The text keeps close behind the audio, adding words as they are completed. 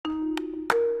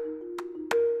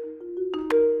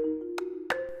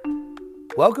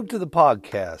Welcome to the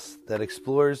podcast that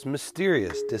explores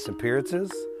mysterious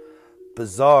disappearances,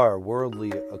 bizarre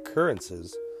worldly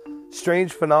occurrences,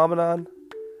 strange phenomenon,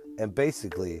 and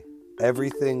basically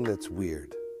everything that's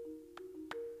weird.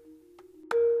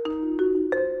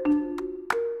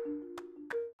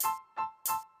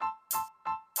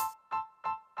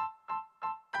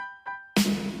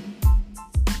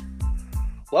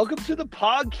 Welcome to the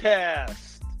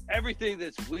podcast, everything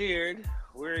that's weird.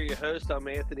 We're your host. I'm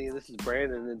Anthony, and this is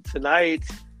Brandon. And tonight,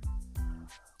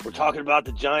 we're talking about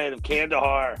the giant of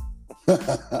Kandahar.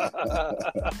 The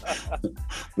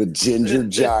ginger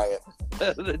giant.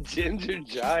 The ginger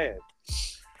giant.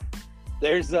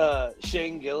 There's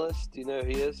Shane Gillis. Do you know who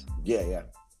he is? Yeah.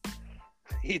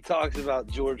 He talks about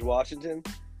George Washington.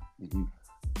 Mm-hmm.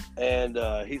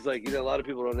 And he's like, a lot of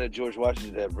people don't know George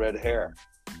Washington had red hair.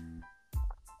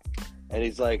 And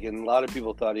he's like, and a lot of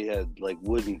people thought he had like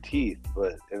wooden teeth,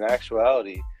 but in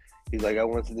actuality, he's like, I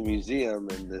went to the museum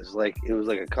and it was like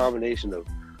a combination of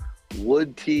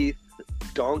wood teeth,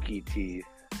 donkey teeth,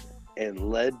 and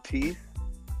lead teeth.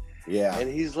 Yeah. And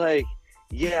he's like,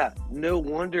 yeah, no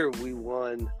wonder we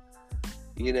won,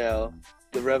 the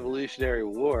Revolutionary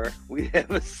War. We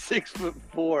have a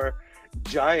 6'4"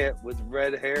 giant with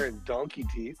red hair and donkey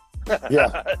teeth.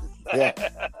 Yeah.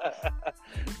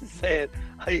 Saying,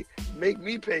 hey, make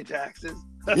me pay taxes.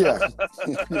 Yeah.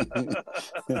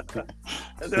 And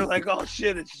they're like, oh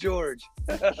shit, it's George.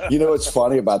 You know what's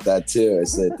funny about that too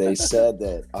is that they said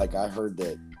that, like, I heard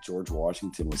that George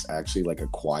Washington was actually like a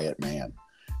quiet man,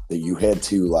 that you had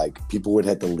to, like, people would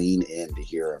have to lean in to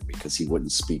hear him because he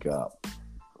wouldn't speak up.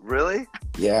 Really?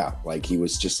 Yeah, like he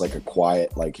was just like a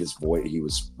quiet, like his voice, he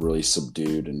was really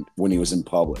subdued, and when he was in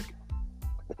public.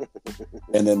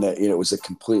 And then it was a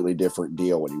completely different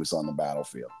deal when he was on the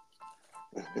battlefield.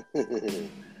 It's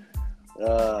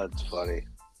funny.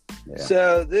 Yeah.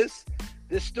 So this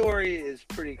story is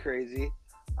pretty crazy.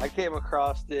 I came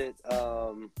across it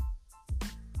I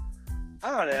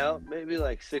don't know, maybe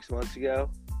like 6 months ago.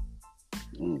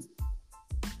 When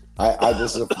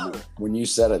you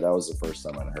said it, that was the first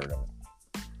time I'd heard of it.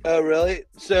 Oh, really?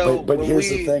 So but here's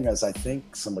the thing is, I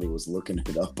think somebody was looking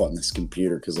it up on this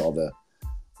computer because all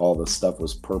the stuff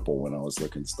was purple when I was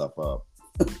looking stuff up.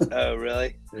 Oh,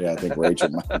 really? Yeah, I think Rachel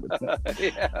might have been that.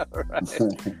 Yeah, right.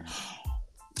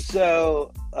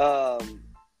 So,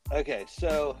 okay,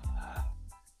 so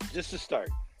just to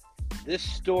start, this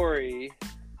story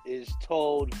is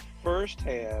told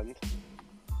firsthand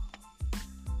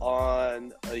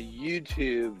on a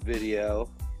YouTube video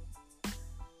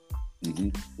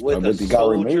with a he got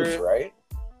soldier. removed, right?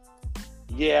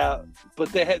 Yeah,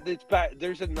 but it's back.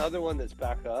 There's another one that's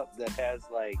back up that has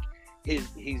like he's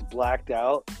blacked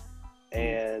out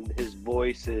and his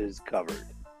voice is covered.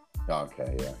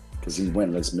 Okay, yeah, because he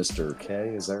went as Mr. K.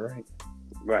 Is that right?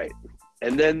 Right,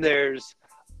 and then there's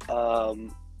a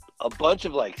bunch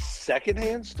of like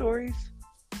secondhand stories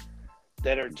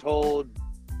that are told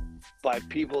by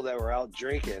people that were out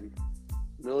drinking,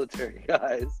 military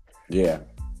guys. Yeah,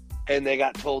 and they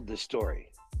got told this story.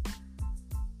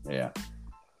 Yeah.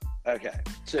 Okay,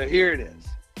 so here it is.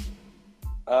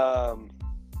 The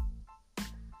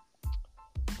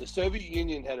Soviet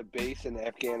Union had a base in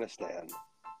Afghanistan,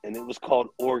 and it was called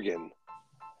Orgun.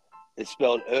 It's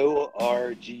spelled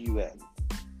O-R-G-U-N.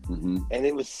 Mm-hmm. And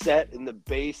it was set in the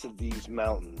base of these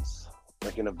mountains,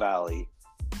 like in a valley.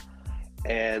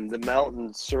 And the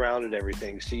mountains surrounded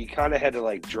everything, so you kind of had to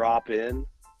like drop in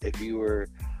if you were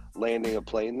landing a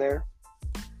plane there.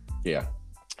 Yeah.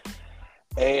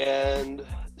 And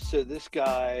so this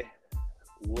guy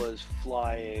was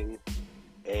flying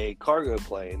a cargo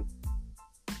plane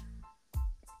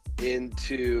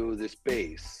into this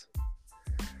base.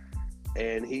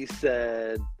 And he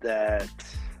said that,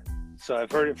 so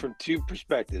I've heard it from two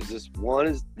perspectives. This one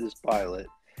is this pilot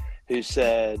who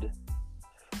said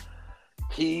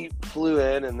he flew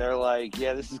in and they're like,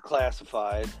 yeah, this is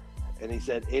classified. And he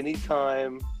said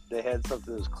anytime they had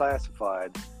something that was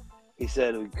classified, he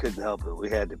said we couldn't help it. We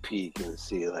had to peek and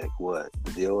see like what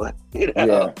the deal was,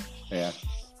 Yeah.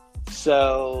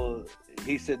 So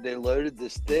he said they loaded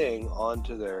this thing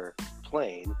onto their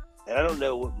plane, and I don't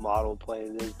know what model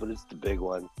plane it is, but it's the big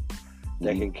one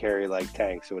that can carry like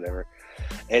tanks or whatever.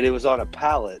 And it was on a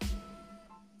pallet,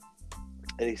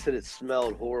 and he said it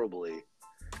smelled horribly.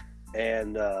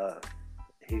 And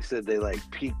he said they like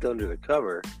peeked under the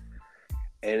cover,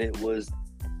 and it looked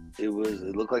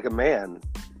like a man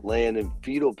laying in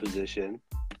fetal position.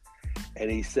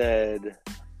 And he said,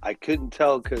 I couldn't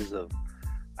tell because of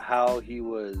how he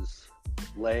was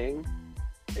laying,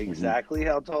 exactly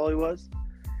how tall he was.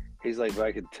 He's like, but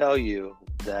I could tell you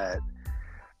that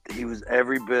he was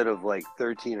every bit of like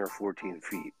 13 or 14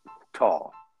 feet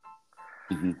tall.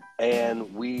 Mm-hmm.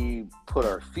 And we put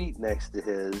our feet next to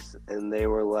his, and they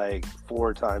were like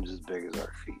 4 times as big as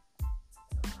our feet.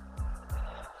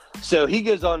 So he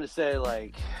goes on to say,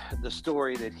 like, the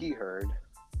story that he heard,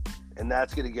 and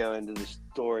that's going to go into the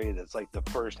story that's like the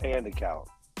first-hand account.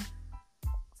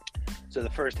 So the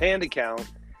first-hand account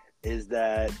is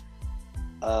that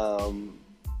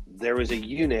there was a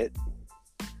unit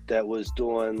that was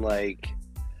doing like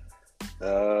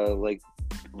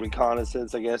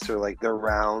reconnaissance, I guess, or like their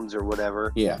rounds or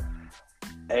whatever. Yeah.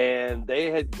 And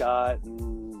they had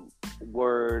gotten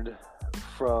word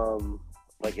from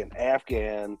like an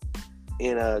Afghan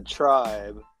in a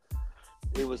tribe.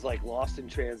 It was like lost in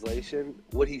translation.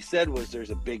 What he said was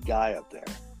there's a big guy up there.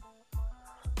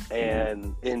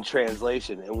 And in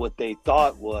translation, and what they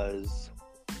thought was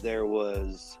there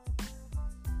was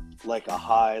like a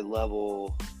high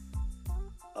level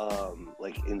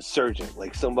like insurgent,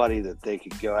 like somebody that they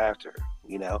could go after,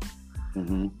 you know,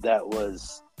 that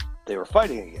was they were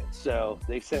fighting against. So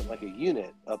they sent like a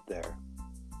unit up there.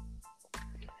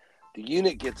 The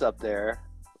unit gets up there,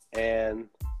 and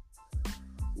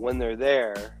when they're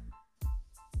there,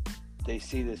 they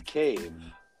see this cave,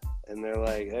 and they're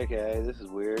like, okay, this is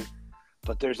weird.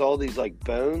 But there's all these like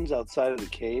bones outside of the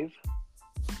cave.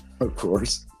 Of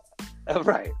course.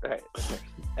 Right.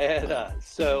 And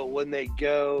so when they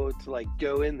go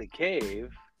in the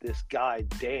cave, this guy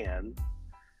Dan,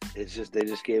 they just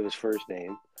gave his first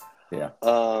name. Yeah.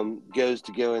 Goes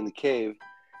to go in the cave,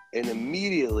 and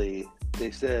immediately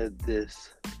they said this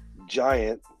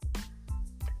giant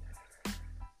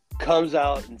comes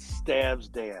out and stabs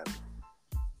Dan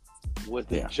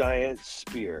with a giant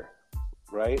spear,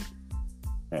 right?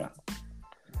 Yeah.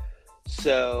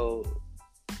 So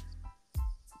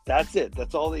that's it.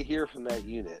 That's all they hear from that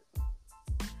unit.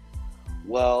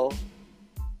 Well,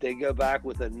 they go back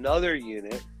with another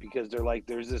unit because they're like,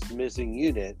 there's this missing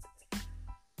unit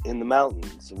in the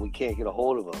mountains and we can't get a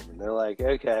hold of them. And they're like,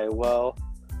 okay, well,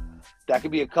 that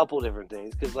could be a couple different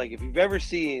things. Because, like, if you've ever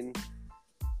seen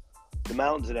the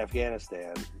mountains in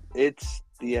Afghanistan, it's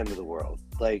the end of the world.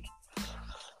 Like,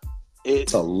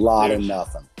 it's a lot of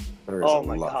nothing. Oh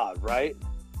my God, right?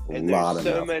 And there's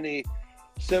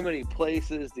so many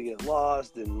places to get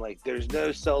lost, and like there's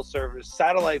no cell service.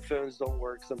 Satellite phones don't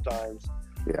work sometimes.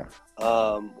 Yeah.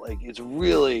 Like it's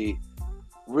really,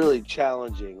 really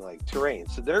challenging like terrain.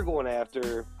 So they're going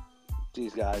after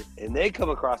these guys, and they come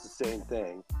across the same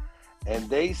thing, and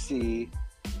they see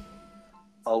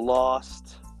a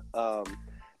lost.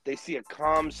 They see a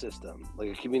comm system, like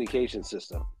a communication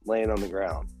system, laying on the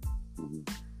ground.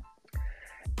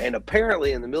 And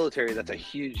apparently in the military, that's a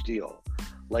huge deal.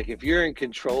 Like if you're in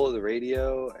control of the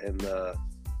radio and the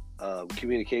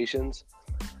communications,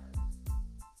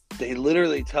 they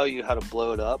literally tell you how to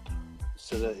blow it up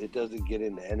so that it doesn't get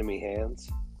into enemy hands.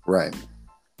 Right.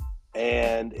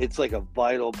 And it's like a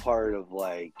vital part of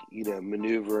like, you know,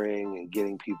 maneuvering and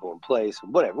getting people in place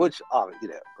and whatever, which, you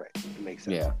know, right. It makes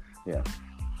sense. Yeah.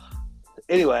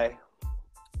 Anyway,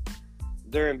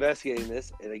 they're investigating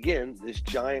this, and again, this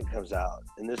giant comes out,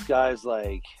 and this guy's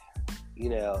like, you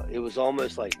know, it was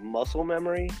almost like muscle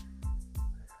memory.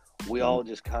 We all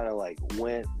just kind of like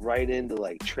went right into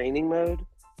like training mode,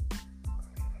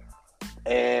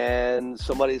 and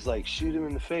somebody's like, shoot him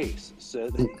in the face. So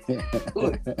they,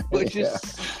 which is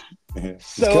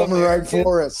so coming American. Right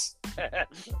for us.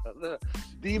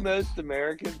 the most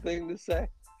American thing to say.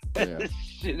 Yeah.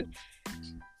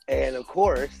 And of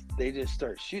course, they just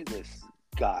start shooting this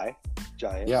guy,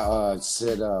 giant. Yeah, it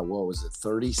said, what was it,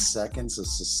 30 seconds of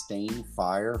sustained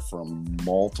fire from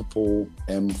multiple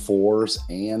M4s,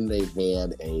 and they've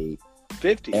had a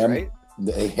 50, right?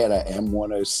 They had a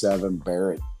M107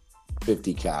 Barrett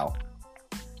 50 cal.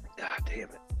 God damn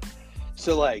it.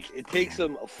 So, like, it takes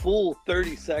them a full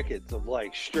 30 seconds of,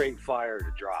 like, straight fire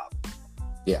to drop.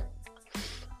 Yeah.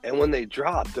 And when they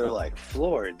drop, they're, like,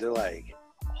 floored. They're like,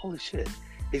 holy shit.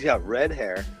 He's got red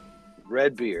hair,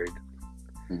 red beard,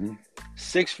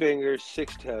 6 fingers,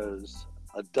 6 toes,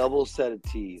 a double set of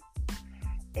teeth,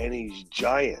 and he's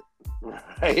giant,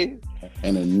 right?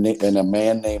 And a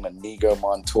man named Inigo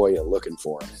Montoya looking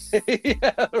for him.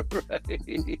 Yeah, right.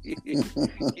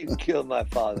 You killed my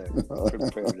father.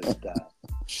 Prepare to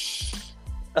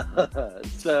die.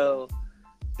 So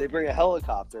they bring a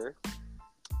helicopter,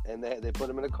 and they put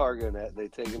him in a cargo net. They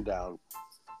take him down.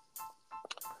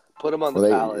 Put him on the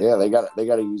pallet. Yeah, they got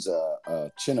to use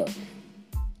a Chinook.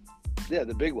 Yeah,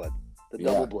 the big one, the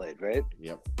double blade, right?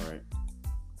 Yep, right.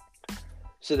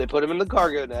 So they put him in the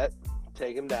cargo net,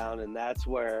 take him down, and that's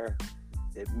where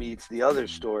it meets the other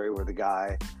story where the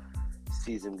guy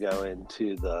sees him go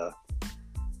into the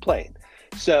plane.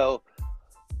 So,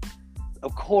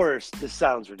 of course, this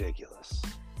sounds ridiculous.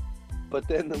 But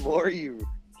then the more you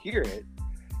hear it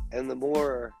and the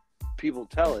more people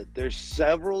tell it, there's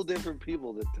several different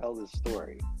people that tell this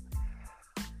story.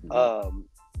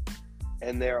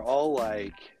 And they're all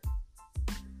like,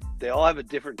 they all have a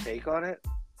different take on it.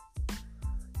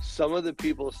 Some of the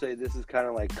people say this is kind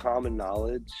of like common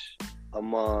knowledge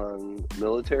among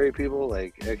military people.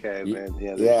 Like, okay, man,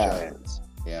 yeah, they're giants.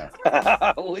 Yeah.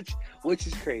 which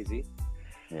is crazy.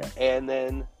 Yeah. And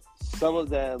then some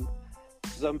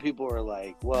people are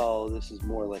like, well, this is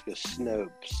more like a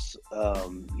Snopes.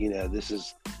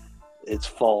 It's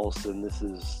false, and this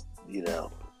is, yeah,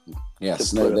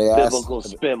 to put a biblical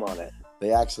spin on it.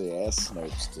 They actually asked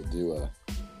Snopes to do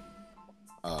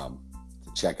to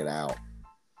check it out.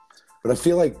 But I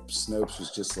feel like Snopes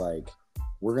was just like,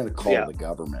 we're going to call the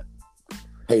government.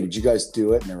 Hey, did you guys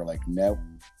do it? And they were like, no.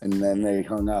 And then they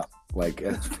hung up. Like,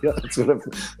 that's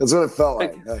what it felt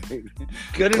like.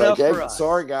 Good enough for us.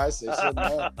 Sorry, guys. They said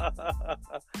no.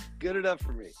 Good enough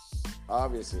for me.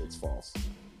 Obviously, it's false.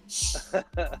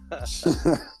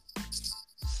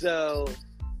 So,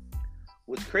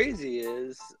 what's crazy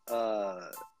is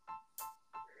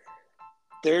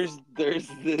there's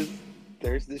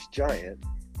this giant,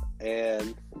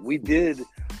 and we did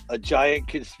a giant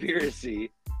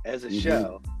conspiracy as a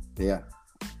show. Yeah.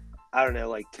 I don't know,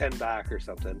 like 10 back or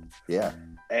something. Yeah.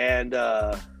 And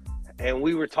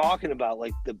we were talking about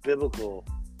like the biblical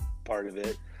part of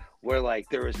it, where like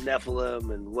there was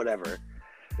Nephilim and whatever,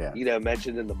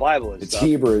 mentioned in the Bible and it's stuff.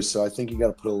 Hebrew, so I think you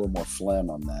got to put a little more phlegm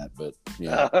on that. But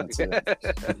yeah, that's it.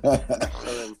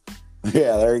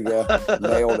 Yeah, there you go,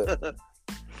 nailed it.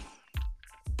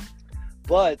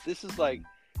 But this is like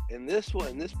in this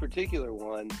particular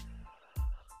one,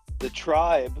 the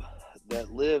tribe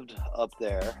that lived up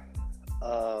there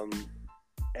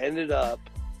ended up,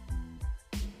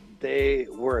 they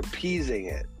were appeasing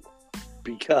it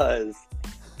because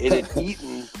it had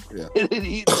eaten their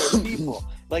people.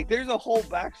 Like, there's a whole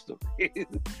backstory.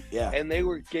 Yeah. And they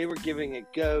were giving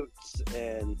it goats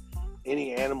and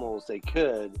any animals they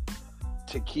could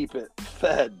to keep it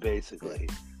fed, basically.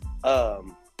 I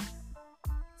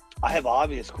have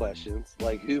obvious questions,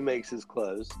 like who makes his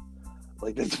clothes?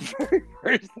 Like, that's the very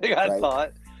first thing I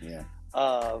thought. Yeah.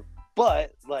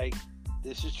 But like,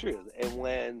 this is true. And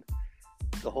when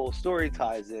the whole story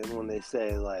ties in, when they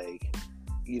say like,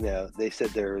 they said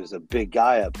there was a big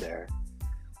guy up there,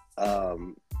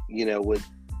 with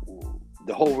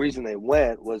the whole reason they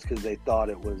went was because they thought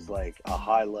it was like a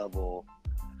high level,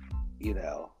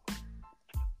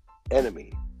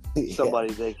 enemy.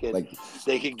 Somebody they could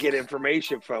get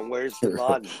information from. Where's Bin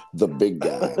Laden? The big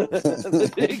guy.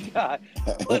 The big guy.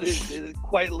 But it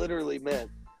quite literally meant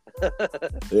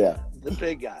the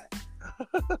big guy.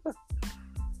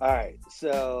 All right,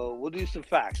 so we'll do some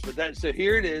facts. So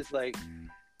here it is. Like,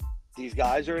 these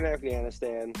guys are in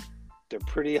Afghanistan. They're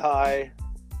pretty high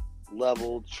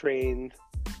level trained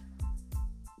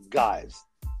guys.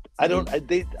 I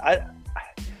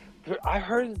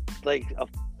heard like a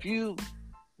few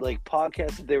like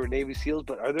podcasts that they were Navy SEALs,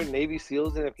 but are there Navy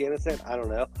SEALs in Afghanistan? I don't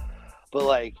know. But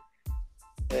like,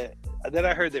 then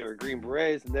I heard they were Green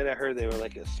Berets, and then I heard they were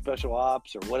like a special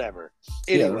ops or whatever.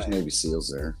 Anyway, there's Navy SEALs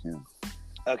there. Yeah.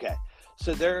 Okay,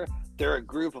 so they're a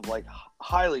group of like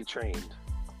highly trained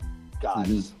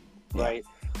guys, right?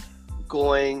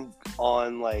 Going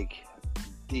on like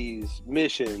these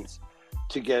missions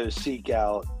to go seek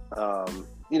out,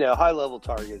 high level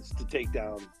targets to take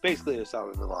down basically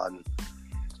Osama bin Laden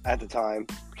at the time,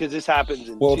 because this happens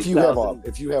in. Well, if you have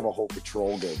a whole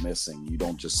patrol go missing, you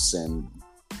don't just send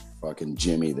fucking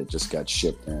Jimmy that just got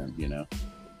shipped in,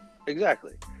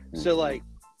 Exactly. So like,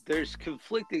 there's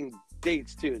conflicting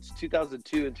dates too. It's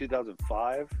 2002 and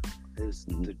 2005 is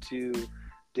the two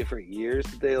different years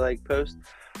that they like post.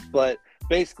 But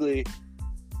basically,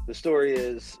 the story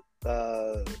is,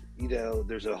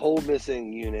 there's a whole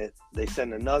missing unit. They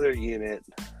send another unit,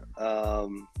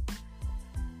 and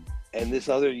this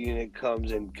other unit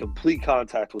comes in complete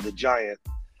contact with a giant.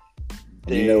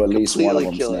 And at least one of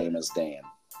them's name is Dan.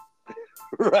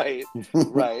 Right.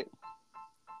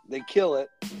 They kill it.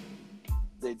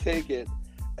 They take it,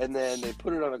 and then they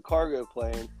put it on a cargo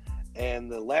plane.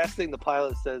 And the last thing the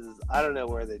pilot says is, "I don't know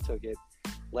where they took it.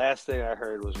 Last thing I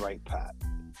heard was right, Pat."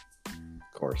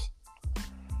 Of course.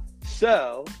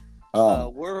 So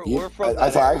we're from.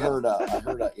 I heard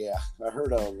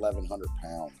 1,100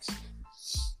 pounds.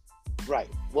 Right.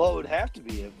 Well, it would have to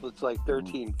be if it's like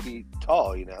 13 feet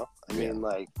tall. I mean,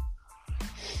 like.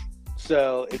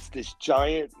 So it's this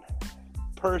giant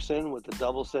person with a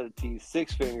double set of teeth,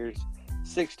 6 fingers,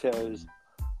 six toes,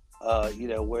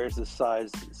 wears a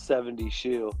size 70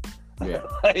 shoe. Yeah.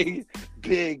 Like,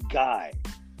 big guy.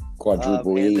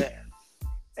 Quadruple E.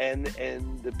 And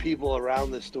the people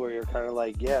around the story are kind of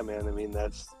like, yeah, man, I mean,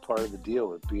 that's part of the deal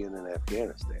with being in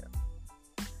Afghanistan.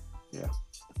 Yeah.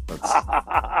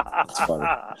 That's funny.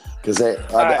 Because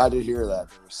I did hear that.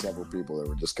 There were several people that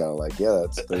were just kind of like, yeah,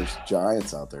 there's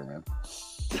giants out there, man.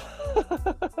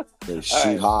 They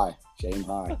shoot high, aim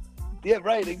high. Yeah,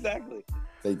 right, exactly.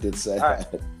 They did say that.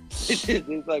 Right.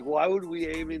 It's like, why would we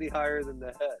aim any higher than the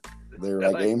head?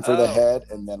 They're like, aim for the head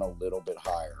and then a little bit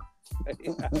higher.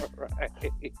 Yeah, right.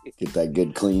 Get that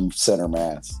good, clean center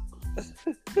mass.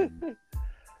 All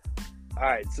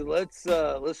right, so let's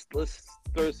throw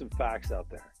some facts out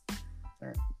there. All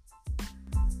right.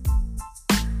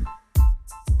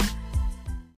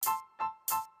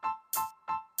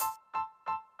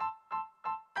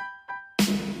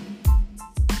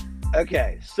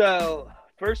 Okay, so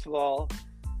first of all,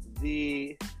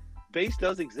 the base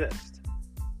does exist.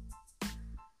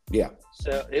 Yeah.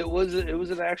 So it was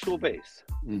an actual base.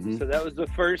 Mm-hmm. So that was the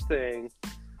first thing,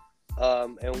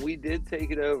 and we did take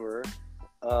it over.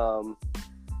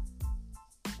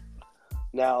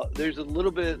 Now there's a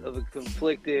little bit of a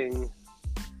conflicting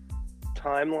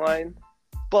timeline,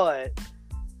 but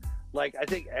like I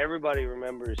think everybody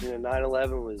remembers,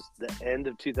 9/11 was the end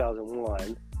of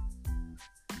 2001,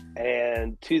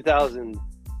 and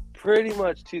pretty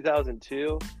much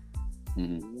 2002.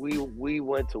 Mm-hmm. We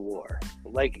went to war.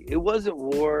 Like, it wasn't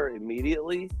war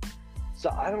immediately, so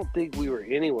I don't think we were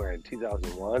anywhere in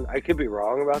 2001. I could be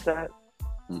wrong about that.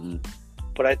 Mm-hmm.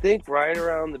 But I think right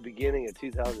around the beginning of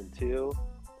 2002,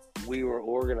 we were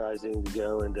organizing to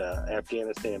go into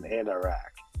Afghanistan and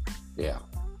Iraq. Yeah.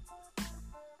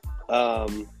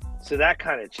 So that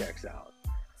kind of checks out.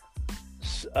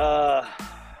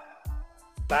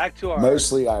 Back to our...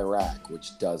 Mostly Iraq,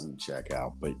 which doesn't check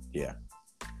out, but yeah.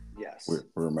 Yes.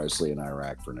 We're mostly in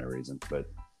Iraq for no reason, but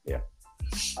yeah.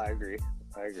 I agree.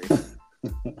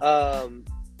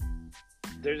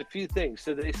 There's a few things.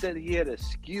 So they said he had a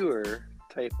skewer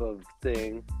type of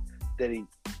thing that he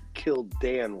killed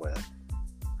Dan with.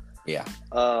 Yeah.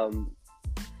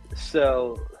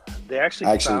 So they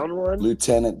actually found one.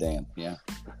 Lieutenant Dan. Yeah.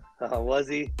 Was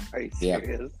he? Are you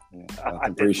serious? Yeah.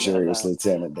 I'm pretty sure it was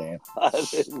Lieutenant Dan. I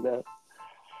didn't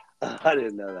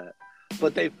know that.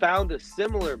 But they found a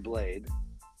similar blade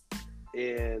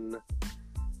in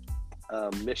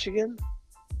Michigan.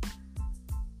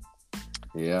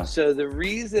 Yeah. So the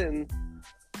reason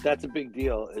that's a big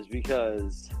deal is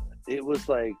because it was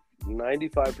like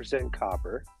 95%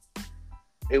 copper.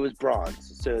 It was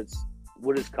bronze. So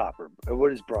what is copper? Or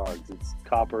what is bronze? It's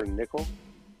copper and nickel.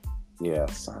 Yeah.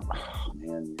 Oh,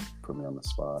 man, you put me on the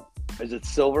spot. Is it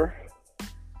silver?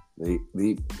 You're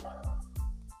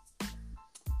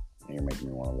making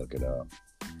me want to look it up.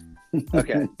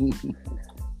 Okay.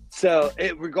 So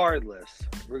regardless,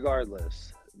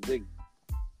 the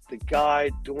guy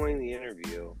doing the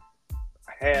interview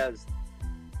has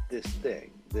this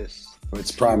thing.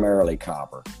 It's primarily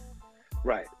copper.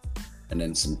 Right. And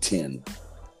then some tin.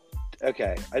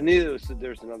 Okay. I knew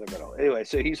there's another metal. Anyway,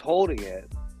 so he's holding it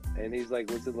and he's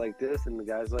like, was it like this? And the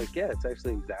guy's like, yeah, it's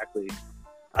actually exactly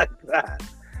like that.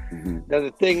 Mm-hmm. Now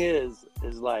the thing is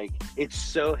like, it's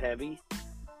so heavy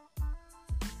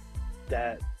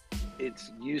that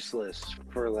it's useless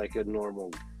for like a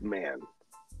normal man.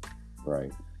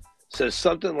 Right. So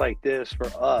something like this for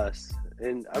us,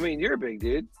 and I mean, you're a big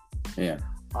dude. Yeah.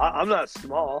 I'm not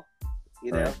small,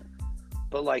 Right.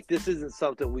 but like, this isn't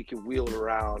something we can wield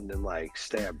around and like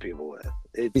stab people with.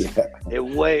 It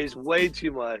weighs way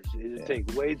too much. It would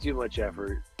take way too much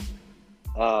effort.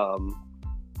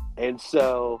 And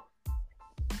so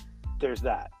there's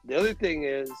that. The other thing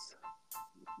is,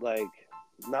 like,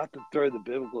 not to throw the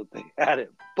biblical thing at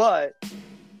it, but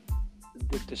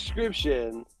the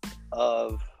description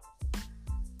of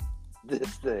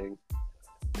this thing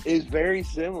is very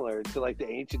similar to like the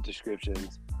ancient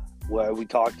descriptions where we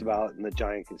talked about in the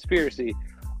giant conspiracy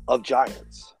of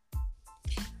giants.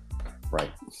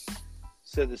 Right.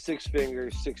 So the 6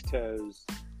 fingers, 6 toes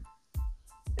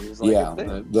is like a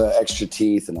thing. The extra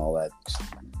teeth and all that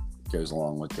goes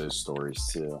along with those stories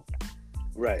too.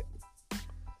 Right.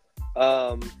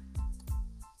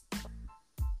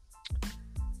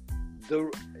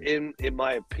 In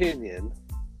my opinion,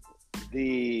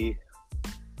 the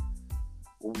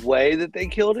way that they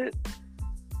killed it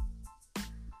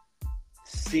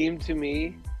seemed to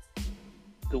me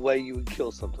the way you would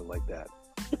kill something like that.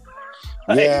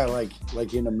 Yeah,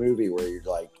 like in a movie where you're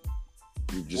like,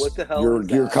 what the hell?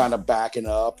 You're kind of backing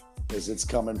up as it's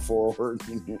coming forward,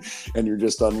 and you're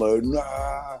just unloading.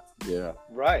 Yeah.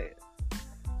 Right.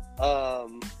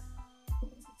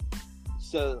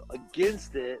 So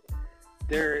against it,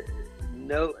 there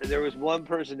was one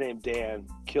person named Dan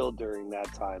killed during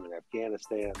that time in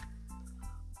Afghanistan,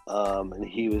 and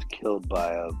he was killed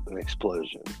by an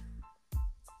explosion.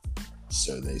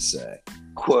 So they say,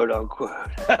 quote unquote.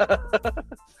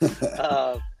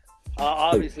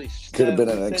 Obviously, could have been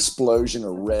an explosion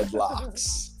of red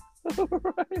locks.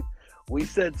 Right. We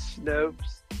said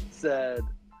Snopes said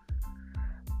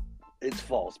it's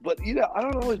false, but I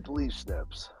don't always believe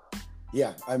Snopes.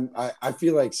 Yeah, I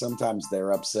feel like sometimes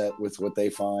they're upset with what they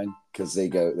find because they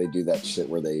do that shit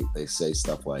where they say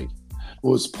stuff like,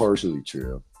 well, it's partially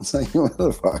true. It's like,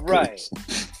 motherfuckers. Right.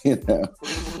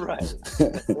 Right.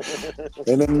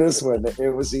 And in this one,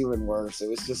 it was even worse. It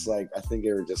was just like, I think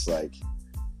they were just like,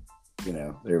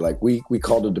 they're like, we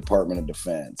called the Department of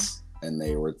Defense and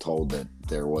they were told that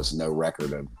there was no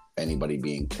record of anybody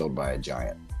being killed by a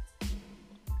giant.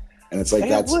 And it's like,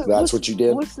 that's what you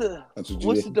did. What's the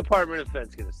Department of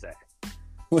Defense going to say?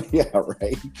 Well, yeah,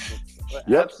 right.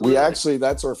 Yep. Absolutely.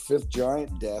 That's our 5th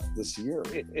giant death this year.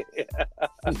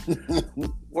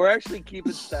 We're actually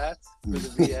keeping stats for the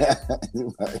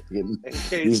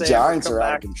VA. These giants are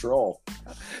out of control.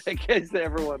 In case they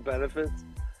ever want benefits.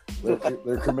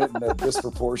 They're committing a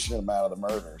disproportionate amount of the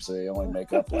murder, so they only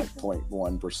make up like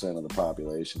 0.1% of the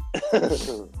population.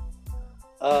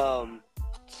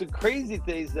 The crazy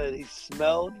thing is that he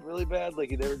smelled really bad,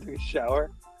 like he never took a shower.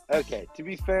 Okay, to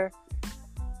be fair,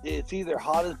 it's either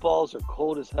hot as balls or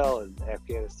cold as hell in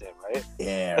Afghanistan, right?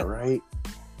 Yeah, right.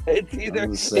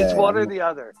 It's one or the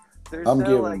other. There's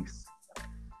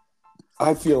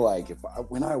I feel like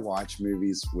when I watch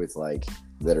movies with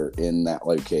that are in that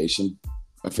location,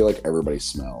 I feel like everybody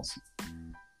smells.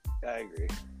 I agree.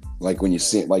 Like when you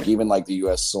see even the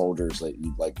U.S. soldiers,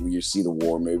 when you see the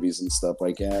war movies and stuff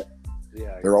like that.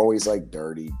 Yeah, they're always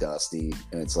dirty, dusty,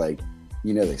 and it's like,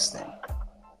 they stink.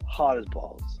 Hot as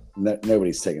balls.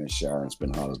 Nobody's taking a shower and it's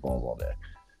been hot as balls all day.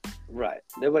 Right.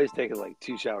 Nobody's taking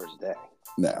 2 showers a day.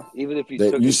 No. Even if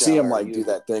you see them do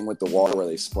that thing with the water where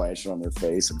they splash it on their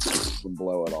face and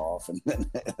blow it off, and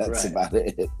then that's about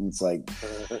it. It's like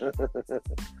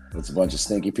it's a bunch of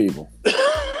stinky people.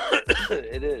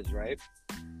 It is, right?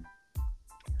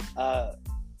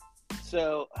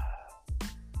 So.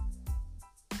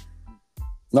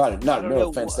 No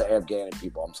offense to Afghan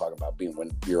people. I'm talking about being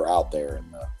when you're out there in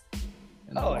the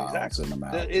exactly. in the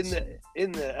mountains.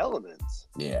 In the elements.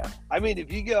 Yeah. I mean,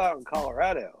 if you go out in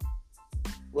Colorado,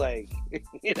 right.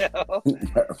 You're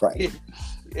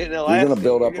gonna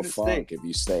build up a funk if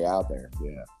you stay out there.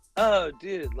 Yeah. Oh,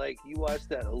 dude, you watch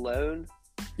that Alone.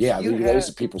 Yeah, those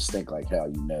people stink like hell.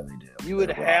 They do. You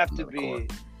would have to be.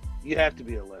 You have to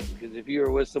be alone because if you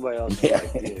were with somebody else,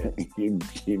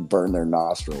 you'd burn their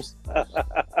nostrils.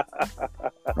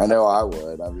 I know I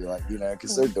would. I'd be like,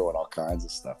 because they're doing all kinds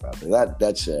of stuff out there.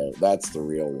 That's the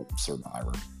real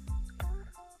Survivor.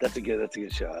 That's a good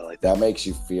show. I like that. That makes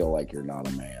you feel like you're not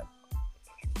a man.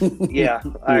 Yeah,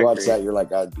 you watch that, you're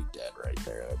like, I'd be dead right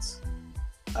there.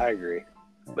 I agree.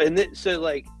 And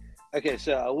okay,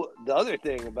 so the other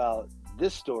thing about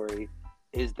this story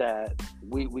is that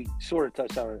we sort of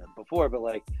touched on it before, but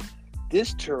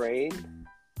this terrain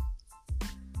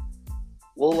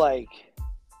will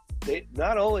they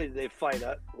not only they fight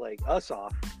us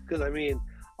off, because I mean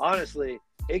honestly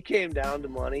it came down to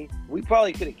money. We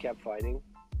probably could have kept fighting,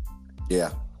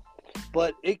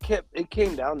 but it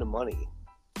came down to money.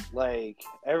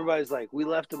 Everybody's we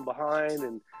left them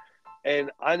behind,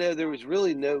 and I know there was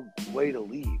really no way to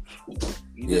leave.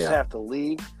 You just have to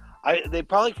leave. They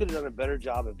probably could have done a better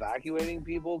job evacuating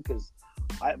people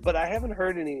but I haven't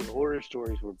heard any horror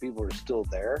stories where people are still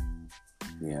there.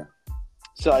 Yeah.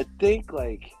 So I think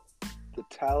the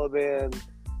Taliban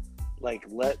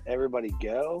let everybody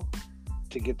go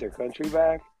to get their country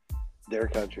back. Their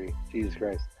country, Jesus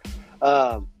Christ.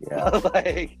 But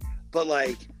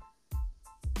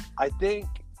I think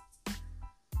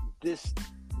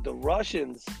the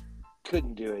Russians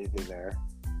couldn't do anything there.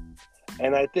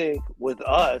 And I think with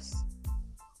us,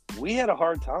 we had a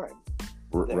hard time.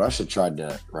 Russia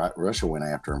went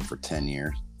after him for 10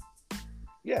 years.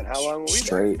 Yeah, and how long were we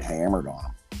Straight there? Hammered on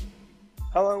him.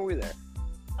 How long were we there?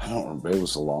 I don't remember. It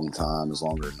was a long time. It was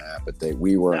longer than that. But they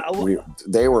were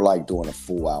doing a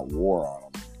full out war on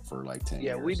them for 10 years.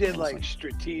 Yeah, we did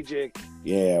strategic.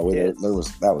 Yeah, it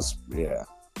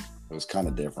was kind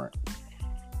of different.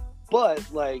 But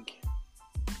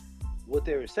what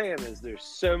they were saying is there's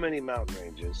so many mountain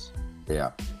ranges.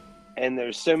 Yeah. And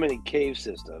there's so many cave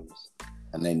systems.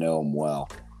 And they know them well.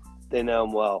 And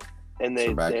it's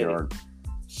their backyard.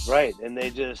 Right, and they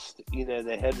just, they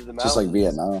head to the mountains. Just like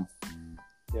Vietnam.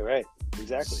 Yeah, right.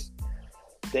 Exactly.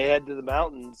 They head to the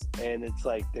mountains, and it's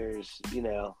like there's,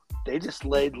 they just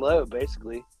laid low,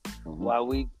 basically, while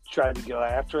we tried to go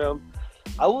after them.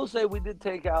 I will say we did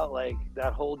take out, like,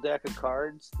 that whole deck of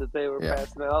cards that they were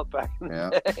passing out back in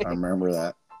the day. I remember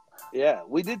that. Yeah,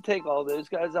 we did take all those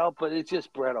guys out, but it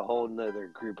just bred a whole nother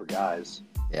group of guys.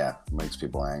 Yeah, it makes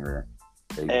people angrier.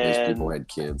 Those people had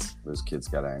kids. Those kids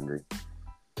got angry.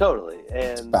 Totally.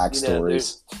 And it's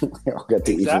backstories. They all got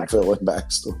the Ethan Phillips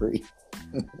backstory.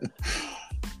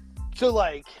 So,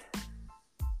 like,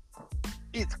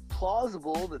 it's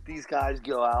plausible that these guys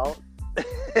go out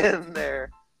and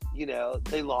they're,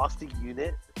 they lost a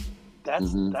unit.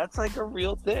 That's like a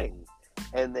real thing.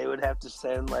 And they would have to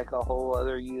send like a whole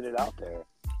other unit out there.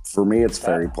 For me, it's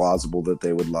very plausible that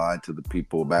they would lie to the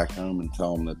people back home and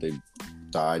tell them that they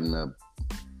died in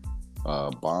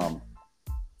a bomb.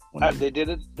 They did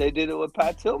it. They did it with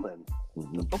Pat Tillman,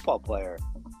 the football player.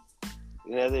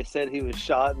 They said he was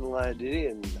shot in the line of duty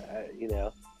and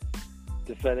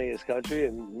defending his country,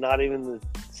 and not even the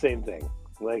same thing.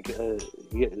 Like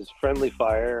it was friendly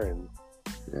fire, and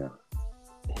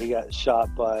he got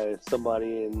shot by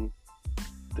somebody in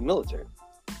the military.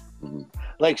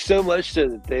 Like, so much so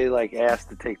that they like asked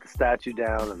to take the statue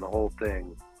down and the whole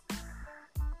thing.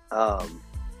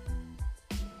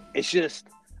 It's just,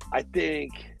 I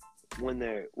think when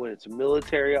it's a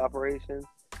military operation,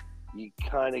 you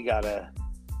kind of gotta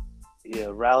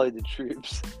rally the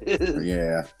troops.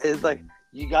 It's like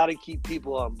you gotta keep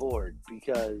people on board,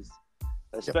 because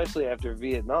especially after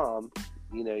Vietnam,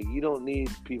 you don't need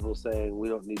people saying we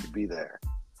don't need to be there.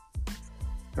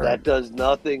 Right. That does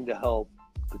nothing to help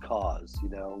the cause,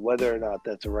 whether or not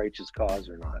that's a righteous cause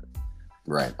or not.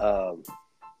 Right.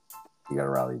 You gotta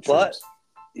rally the troops. But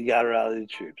you gotta rally the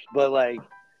troops. But like,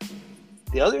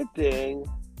 the other thing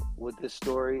with this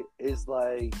story is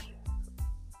like,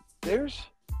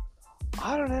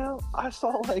 I don't know, I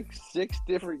saw like 6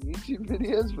 different YouTube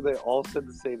videos where they all said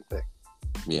the same thing.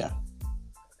 Yeah.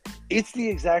 It's the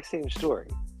exact same story.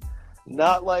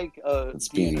 Not like it's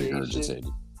being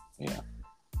regurgitated. Yeah.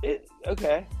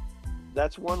 Okay.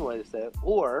 That's one way to say it.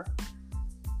 Or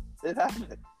it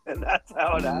happened. And that's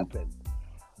how it happened.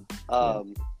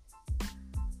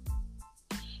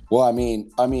 Well, I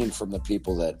mean, from the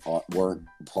people that weren't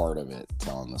part of it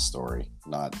telling the story,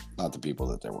 not the people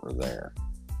that were there,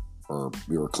 or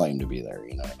we were claimed to be there.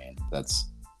 You know what I mean? That's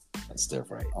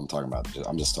different. I'm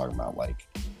just talking about like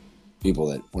people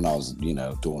that, when I was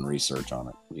doing research on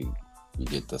it, you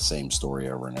get the same story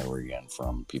over and over again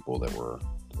from people that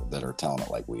are telling it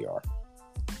like we are.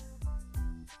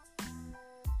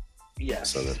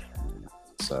 Yes.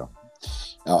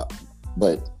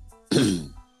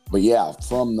 But yeah,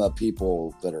 from the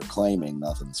people that are claiming,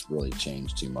 nothing's really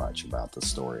changed too much about the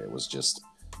story.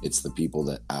 It's the people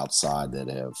that outside that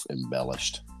have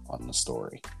embellished on the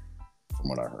story, from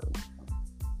what I heard.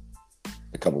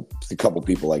 A couple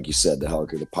people, like you said,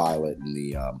 the pilot and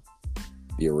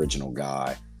the original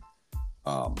guy,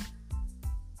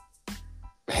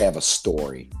 have a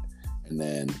story, and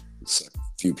then a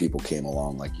few people came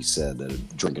along, like you said, that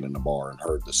are drinking in a bar and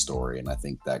heard the story, and I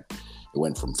think that it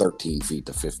went from 13 feet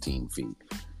to 15 feet,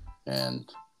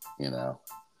 and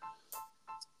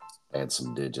add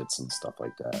some digits and stuff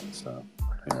like that. So,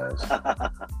 who knows?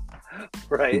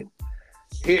 Right.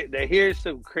 Here's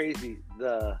some crazy.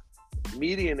 The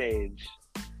median age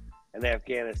in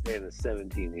Afghanistan is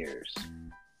 17 years.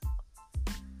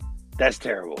 That's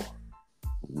terrible.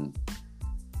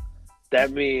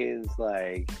 That means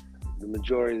like the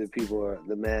majority of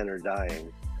the men are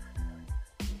dying.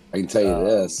 I can tell you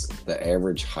this: the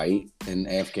average height in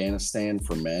Afghanistan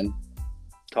for men,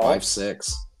 tall?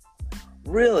 5'6".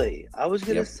 Really? I was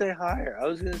gonna say higher. I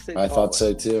was gonna say taller. I thought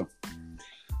so too.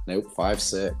 Nope,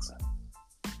 5'6".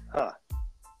 Huh.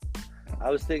 I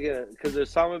was thinking, because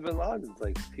Osama bin Laden's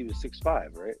like, he was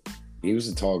 6'5", right? He was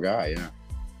a tall guy, yeah.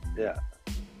 Yeah.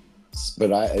 But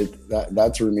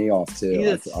that threw me off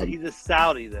too. He's a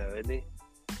Saudi though, isn't he?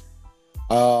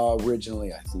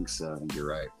 Originally, I think so. I think you're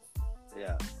right.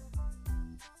 Yeah.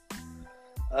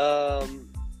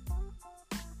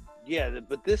 Yeah,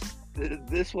 but this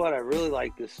one, I really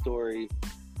like this story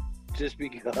just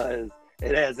because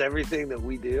it has everything that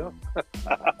we do.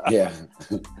 Yeah.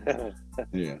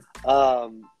 Yeah.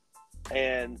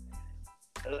 And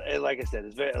like I said,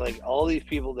 it's very, like, all these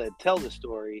people that tell the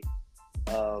story,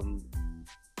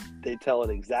 they tell it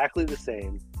exactly the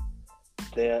same.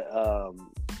 They,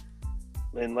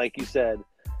 and like you said,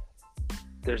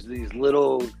 there's these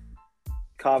little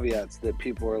caveats that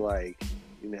people are like,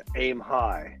 aim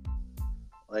high,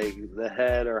 like the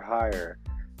head or higher.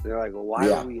 They're like, well, why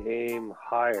don't we aim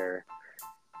higher?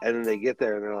 And then they get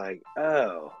there and they're like,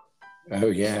 oh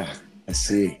yeah, I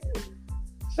see.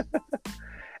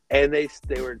 And they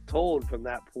were told from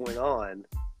that point on,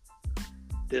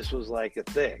 this was like a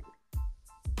thing.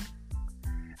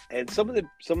 And some of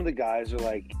the guys are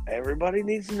like, everybody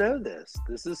needs to know this.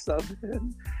 This is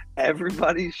something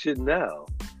everybody should know.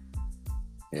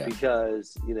 Yeah.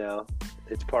 Because,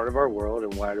 it's part of our world,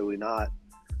 and why do we not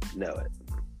know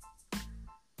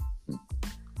it?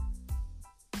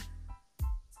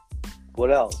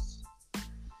 What else?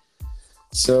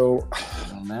 So I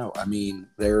don't know. I mean,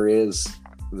 there is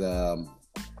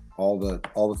all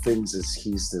the things as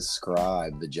he's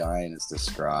described. The giant is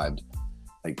described,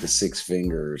 like the 6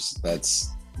 fingers.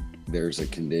 There's a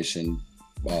condition,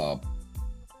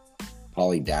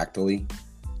 polydactyly,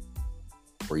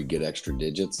 where you get extra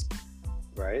digits.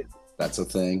 Right. That's a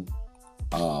thing.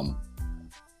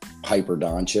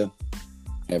 Hyperdontia,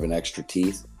 having extra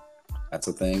teeth. That's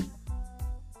a thing.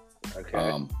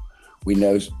 Okay. We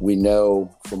know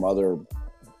from other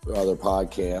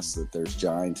podcasts that there's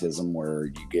giantism, where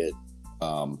you get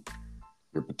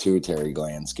your pituitary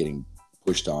glands getting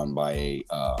pushed on by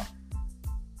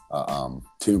a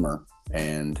tumor,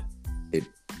 and it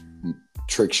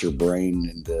tricks your brain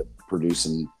into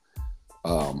producing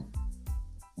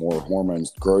more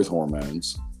hormones, growth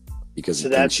hormones, because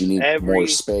it thinks you need more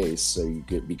space, so you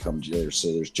become there.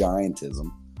 So there's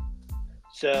giantism.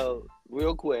 So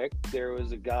real quick, there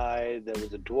was a guy that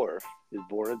was a dwarf. He was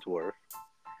born a dwarf,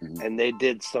 and they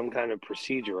did some kind of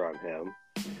procedure on him,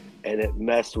 and it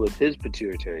messed with his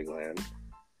pituitary gland,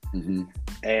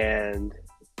 and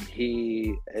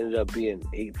he ended up being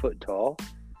 8 foot tall.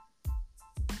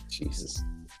 Jesus.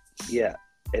 Yeah.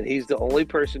 And he's the only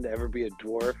person to ever be a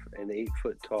dwarf and 8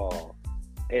 foot tall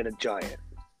and a giant.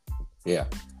 Yeah.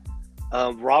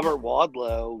 Robert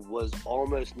Wadlow was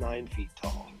almost 9 feet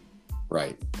tall.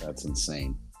 Right. That's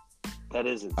insane. That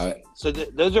is insane. So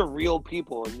those are real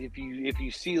people. And if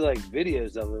you see like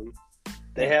videos of them,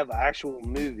 they have actual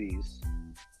movies,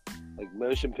 like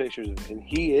motion pictures. And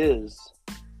he is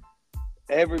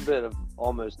every bit of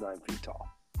almost 9 feet tall.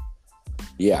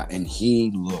 Yeah. And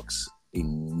he looks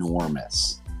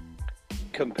enormous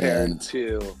compared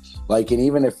to, like, and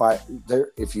even if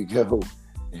you go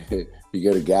to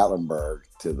Gatlinburg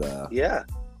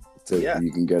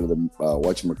you can go to the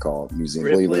whatchamacallit museum,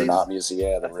 Ripley's. believe it or not,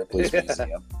 museum, the Ripley's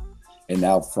Museum, and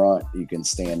out front you can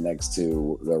stand next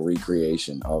to the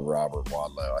recreation of Robert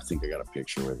Wadlow. I think I got a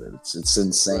picture with it. It's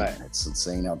insane. Right. It's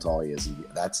insane how tall he is.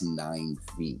 That's 9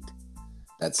 feet.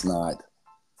 That's not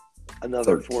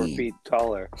another 13. 4 feet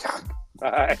taller.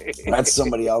 That's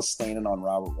somebody else standing on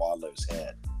Robert Wadlow's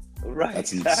head. Right.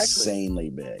 That's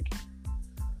insanely big.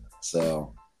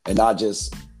 So, and not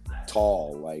just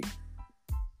tall, like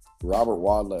Robert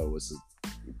Wadlow was,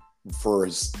 for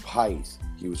his height,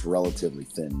 he was a relatively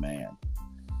thin man.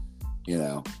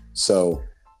 So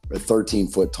a 13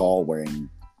 foot tall weighing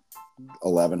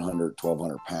 1,100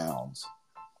 pounds,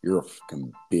 you're a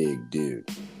fucking big dude.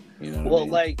 You know what I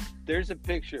mean? Like, there's a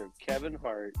picture of Kevin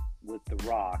Hart with The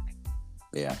Rock.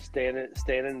 Yeah.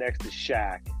 Standing next to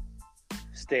Shaq,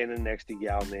 standing next to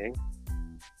Yao Ming.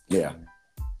 Yeah.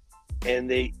 And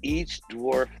they each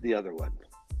dwarf the other one.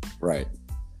 Right.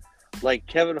 Like,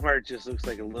 Kevin Hart just looks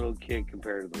like a little kid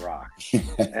compared to The Rock.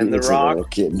 And The Rock, a little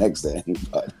kid next to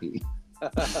anybody.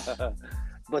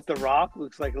 But The Rock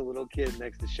looks like a little kid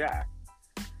next to Shaq.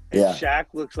 And Shaq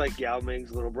looks like Yao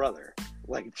Ming's little brother.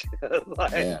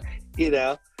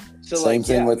 So same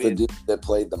thing with the dude that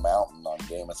played the Mountain on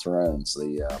Game of Thrones.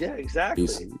 Exactly.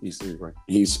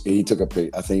 He took a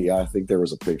pic. I think there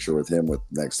was a picture with him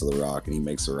next to The Rock, and he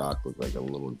makes The Rock look like a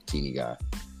little teeny guy.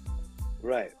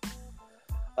 Right.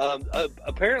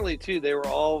 Apparently, too, they were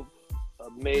all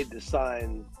made to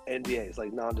sign NDAs,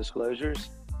 like non-disclosures.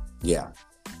 Yeah.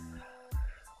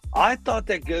 I thought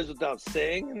that goes without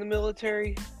saying in the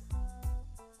military.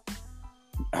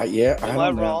 Am I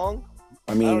wrong?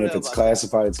 I mean, if it's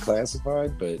classified, it's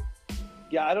classified, but...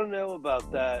 Yeah, I don't know about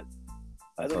that.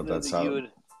 I don't know that you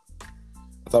would...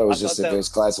 I thought it was just if it was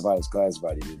classified, it's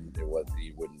classified. You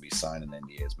wouldn't be signing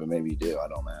NDAs, but maybe you do. I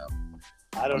don't know.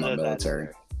 I don't know military.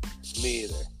 That either. Me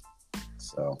either.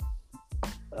 So...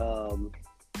 All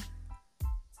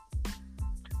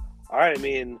right, I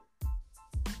mean...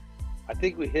 I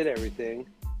think we hit everything.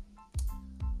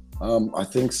 I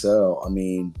think so. I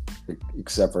mean...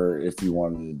 Except for if you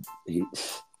wanted, he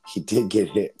did get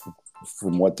hit.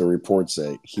 From what the reports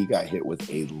say, he got hit with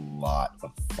a lot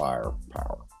of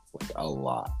firepower, like a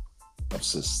lot of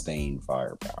sustained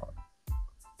firepower.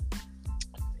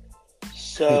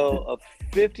 So a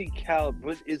 50 cal.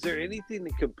 But is there anything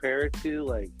to compare it to?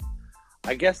 Like,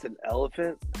 I guess an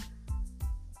elephant.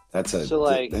 That's a So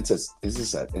like that's a is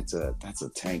this a it's a that's a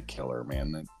tank killer,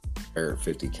 man. That pair of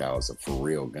 50 cal is a for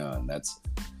real gun. That's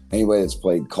anybody that's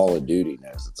played Call of Duty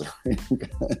knows it's a real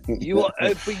gun.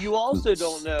 but you also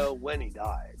don't know when he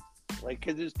died, like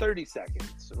because it's 30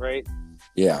 seconds, right?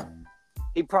 Yeah.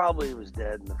 He probably was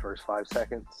dead in the first 5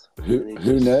 seconds.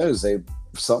 Who knows?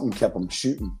 Something kept them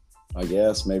shooting. I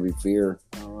guess maybe fear.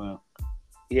 I don't know.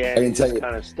 Yeah, I can tell you,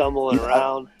 kind of stumbling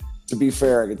around. To be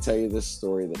fair, I can tell you this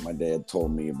story that my dad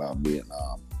told me about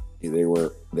Vietnam. They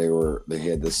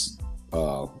had this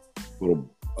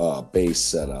little base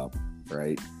set up,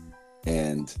 right?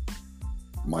 And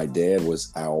my dad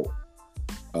was out,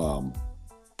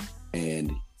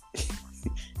 and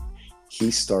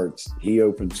he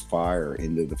opens fire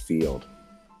into the field,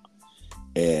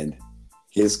 and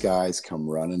his guys come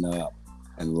running up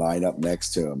and line up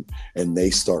next to him, and they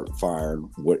start firing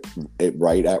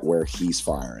right at where he's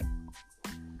firing.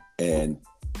 And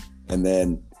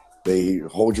then they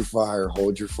hold your fire.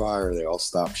 They all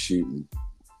stop shooting.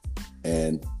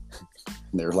 And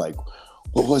they're like,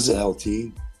 what was it, LT?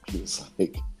 He was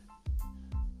like,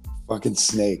 fucking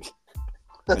snake.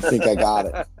 I think I got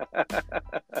it.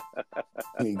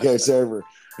 And he goes over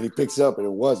and he picks it up, and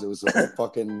it was a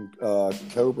fucking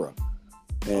cobra.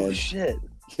 And, oh, shit.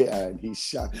 Yeah, and he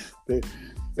shot. He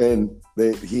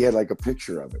had like a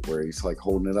picture of it where he's like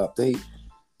holding it up.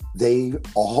 They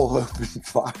all opened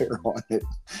fire on it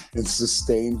and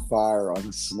sustained fire on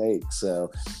the snake.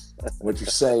 So what you're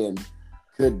saying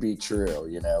could be true,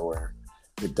 where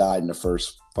it died in the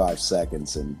first 5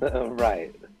 seconds, and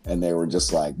right. And they were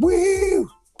just like, woo,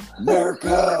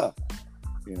 America,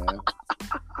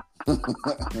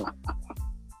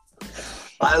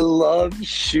 I love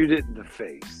shoot it in the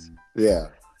face. Yeah.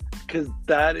 Because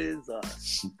that is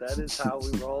us. That is how we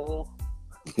roll.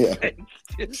 Yeah.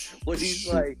 When he's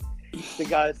like, the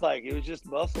guy's like, it was just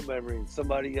muscle memory, and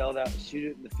somebody yelled out,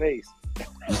 shoot it in the face.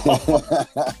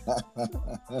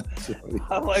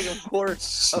 I'm like, of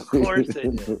course they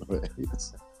did.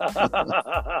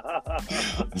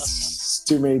 It's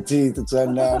too many teeth. It's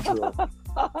unnatural.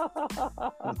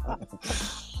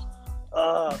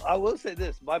 I will say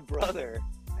this: my brother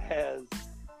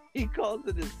he calls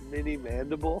it his mini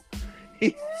mandible.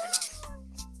 He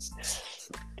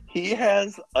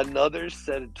has another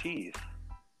set of teeth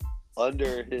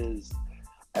under his,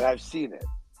 and I've seen it.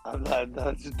 I'm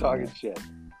not just talking shit.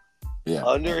 Yeah.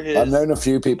 Under his. I've known a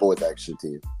few people with extra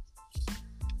teeth.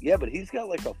 Yeah, but he's got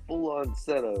like a full-on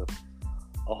set of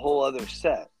a whole other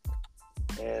set,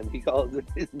 and he calls it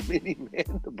his mini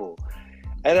mandible.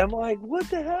 And I'm like, what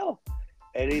the hell?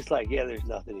 And he's like, yeah, there's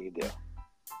nothing you can do.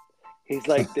 He's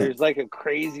like, there's like a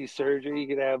crazy surgery you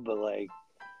can have, but like,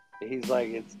 he's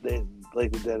like,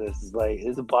 like the dentist is like,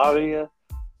 is it bothering you?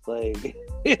 Like,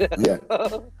 yeah.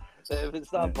 If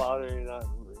it's not bothering you, not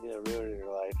ruining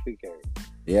your life, who cares?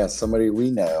 Yeah, somebody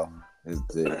we know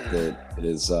that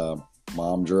his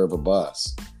mom drove a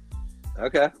bus.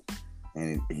 Okay.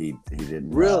 And he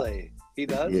didn't really. He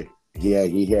does. Yeah,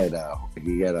 he had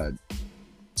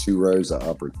 2 rows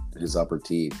of his upper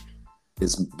teeth.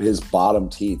 His bottom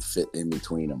teeth fit in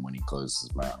between them when he closed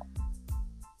his mouth.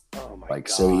 Oh my God.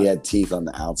 So he had teeth on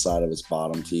the outside of his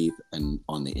bottom teeth and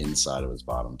on the inside of his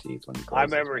bottom teeth when he closed. I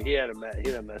remember he had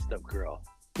a messed up grill.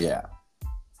 Yeah.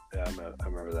 Yeah, I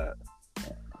remember that.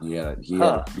 Yeah. He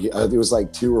had there was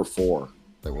like 2 or 4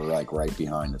 that were like right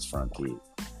behind his front teeth.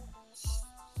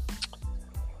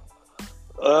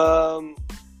 All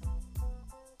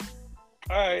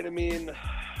right. I mean,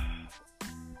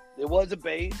 it was a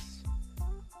base.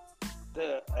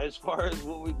 As far as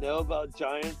what we know about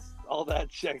Giants, all that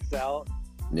checks out.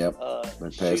 Yep.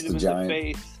 Shoot him in the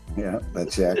face. Yeah,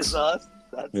 that checks. It's us.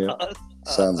 That's us.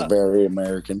 Sounds very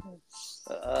American.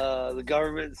 The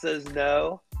government says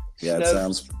no. Yeah, that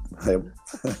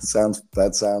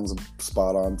sounds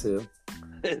spot on too.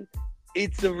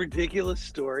 It's a ridiculous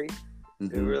story.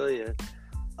 Mm-hmm. It really is.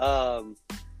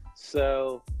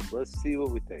 So let's see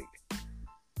what we think.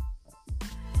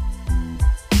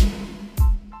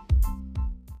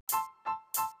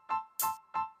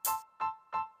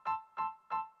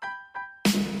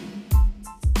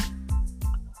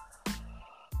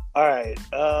 All right.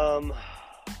 I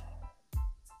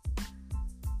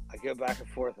go back and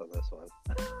forth on this one.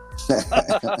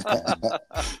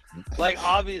 Like,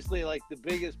 obviously, like, the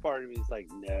biggest part of me is like,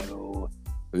 no.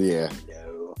 Yeah.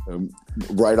 No.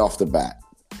 Right off the bat.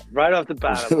 Right off the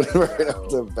bat. I'm like, right no.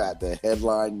 off the bat. The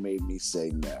headline made me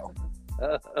say no.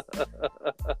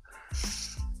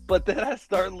 But then I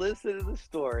start listening to the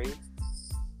story.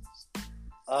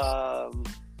 I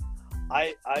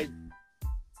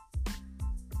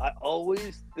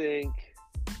always think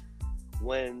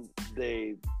when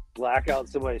they black out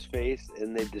somebody's face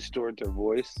and they distort their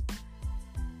voice,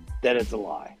 that it's a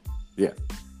lie. Yeah.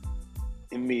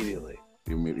 Immediately.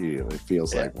 It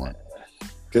feels like one.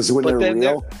 Because when they're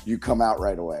real, you come out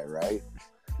right away, right?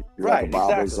 You're right, like a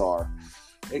Bob Lazar.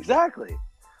 Exactly.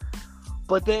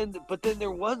 But then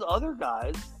there was other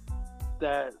guys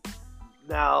that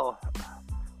now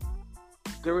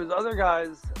there was other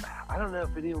guys, I don't know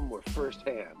if any of them were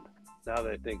firsthand, now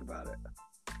that I think about it.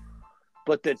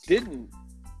 But that didn't.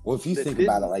 Well, if you think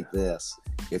about it like this,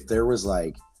 if there was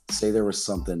like, say there was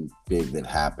something big that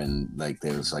happened, like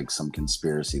there was like some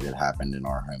conspiracy that happened in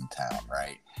our hometown,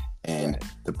 right? And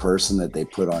the person that they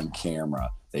put on camera,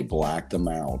 they blacked them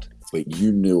out, but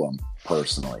you knew them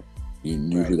personally. You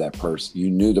knew who that person,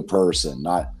 you knew the person,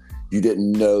 not, you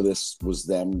didn't know this was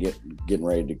them getting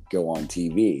ready to go on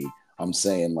TV. I'm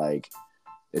saying like,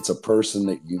 it's a person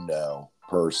that you know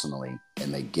personally,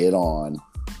 and they get on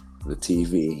the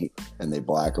TV and they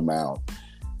black them out.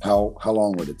 How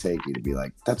long would it take you to be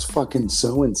like, that's fucking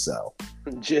so-and-so?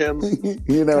 Jim.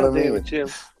 You know what I mean? It, Jim.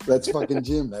 That's fucking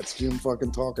Jim. That's Jim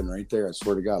fucking talking right there. I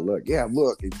swear to God. Look,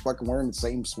 he's fucking wearing the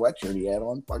same sweatshirt he had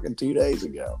on fucking 2 days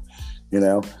ago. You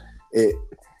know?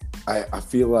 I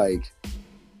feel like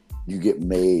you get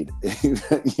made. You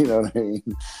know what I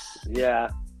mean?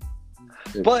 Yeah.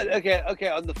 But, okay,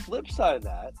 on the flip side of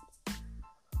that,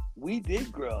 we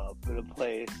did grow up in a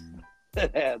place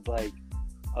that had, like,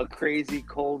 a crazy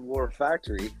Cold War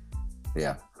factory.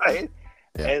 Yeah. Right?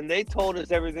 Yeah. And they told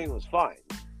us everything was fine.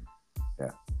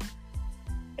 Yeah.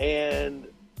 And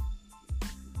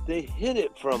they hid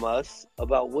it from us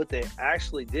about what they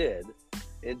actually did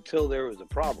until there was a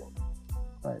problem.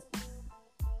 Right.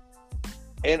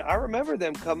 And I remember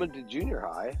them coming to junior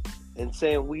high and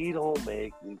saying, we don't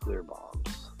make nuclear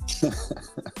bombs.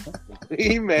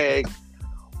 we make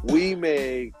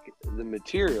the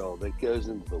material that goes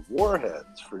into the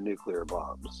warheads for nuclear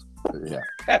bombs. Yeah.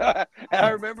 And I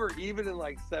remember even in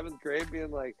like 7th grade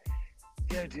being like,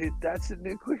 yeah, dude, that's a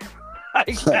nuclear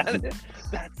like that's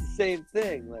the same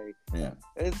thing. Like, yeah.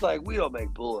 And it's like, we don't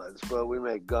make bullets, but we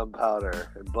make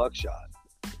gunpowder and buckshot.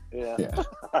 Yeah. Yeah.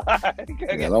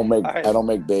 Okay. I don't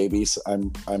make babies.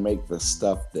 I make the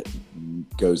stuff that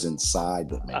goes inside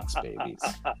that makes babies.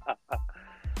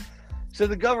 So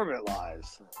the government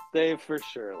lies. They for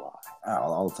sure lie.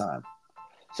 All the time.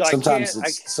 So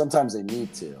sometimes they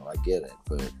need to. I get it,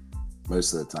 but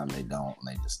most of the time they don't, and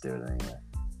they just do it anyway.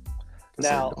 Because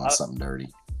they're doing something dirty.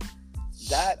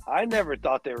 That I never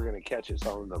thought they were going to catch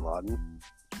Osama bin Laden.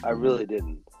 I really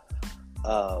didn't.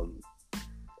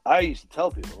 I used to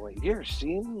tell people, like, you ever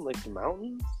seen like the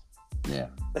mountains? Yeah.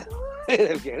 In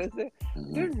Afghanistan,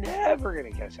 they're never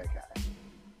going to catch that guy.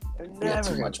 They're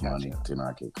never too much money to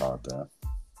not get caught there.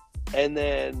 And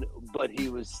then, but he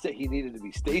needed to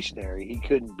be stationary. He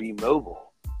couldn't be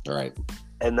mobile. Right.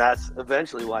 And that's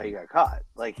eventually why he got caught.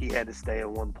 Like, he had to stay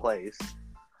in one place.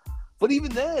 But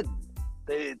even then,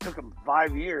 it took him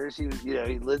 5 years. He was,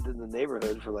 he lived in the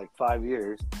neighborhood for like 5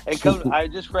 years. And I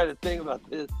just read a thing about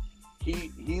this.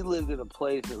 He lived in a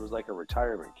place that was like a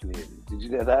retirement community. Did you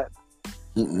know that?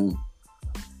 Mm-mm.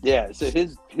 Yeah. So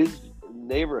his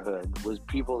neighborhood was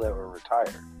people that were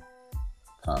retired.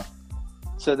 Huh.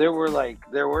 So there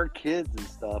were kids and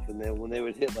stuff, and then when they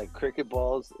would hit like cricket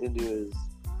balls into his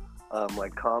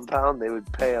like compound, they would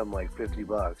pay him like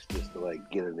 $50 just to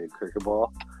like get a new cricket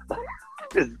ball.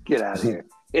 Just get out of here.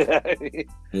 You know what I mean?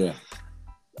 Yeah.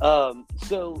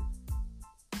 So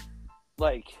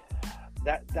like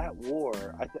that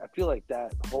war, I feel like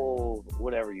that whole,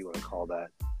 whatever you want to call that,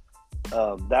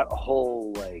 that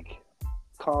whole like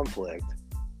conflict,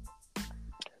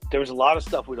 there was a lot of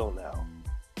stuff we don't know.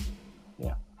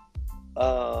 Yeah.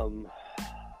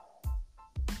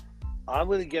 I'm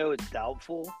gonna go with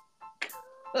doubtful.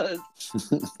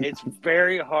 It's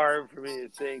very hard for me to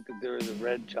think that there was a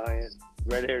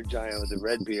red-haired giant with a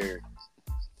red beard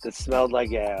that smelled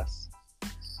like ass,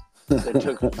 that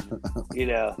took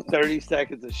 30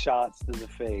 seconds of shots to the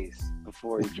face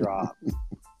before he dropped.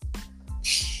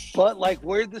 But like,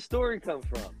 where'd the story come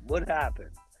from? What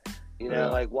happened?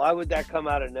 Like, why would that come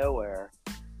out of nowhere?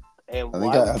 And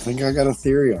I think I got a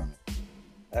theory on it.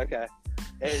 Okay.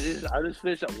 I'll just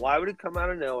finish up. Why would it come out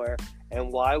of nowhere?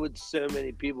 And why would so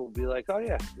many people be like, oh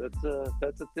yeah,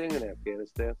 that's a thing in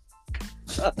Afghanistan?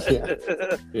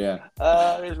 Yeah.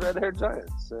 There's red-haired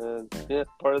giants.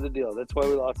 Part of the deal. That's why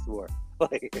we lost the war.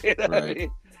 Like, what I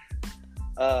mean?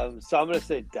 So I'm going to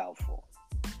say doubtful.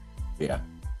 Yeah.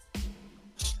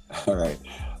 All right.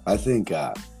 I think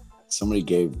somebody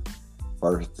gave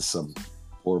birth to some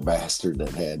poor bastard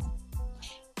that had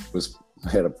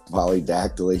a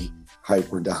polydactyly,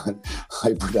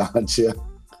 hyperdontia,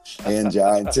 and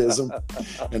giantism,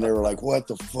 and they were like, "What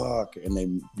the fuck?"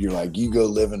 And you're like, "You go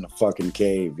live in the fucking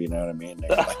cave," you know what I mean?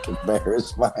 They're like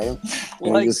embarrassed by him,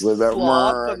 and like he just lived there.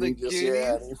 And he just he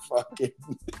fucking.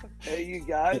 Hey, you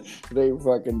guys. They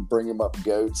fucking bring him up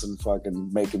goats and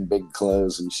fucking making big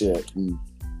clothes and shit, and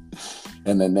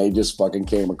then they just fucking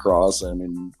came across him,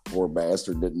 and poor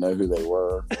bastard didn't know who they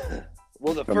were.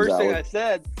 Well, the first thing I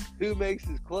said, who makes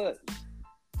his clothes?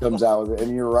 Comes out with it,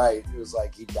 and you're right. It was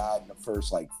like he died in the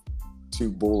first 2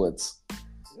 bullets,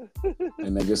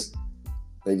 and they just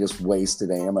wasted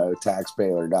ammo,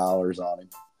 taxpayer dollars on him.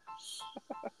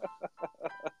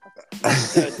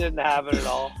 So it didn't happen at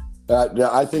all.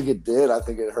 I think it did. I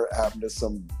think it happened to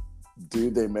some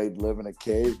dude they made live in a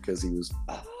cave because he was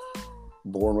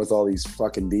born with all these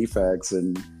fucking defects,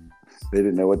 and they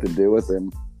didn't know what to do with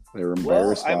him. They were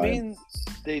embarrassed. Well, I mean,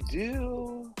 they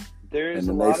do. There's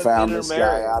and then they found this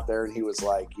guy out there, and he was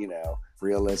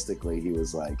realistically, he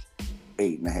was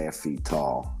 8.5 feet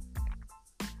tall,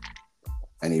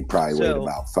 and he probably weighed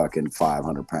about fucking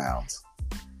 500 pounds.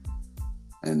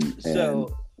 And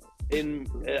in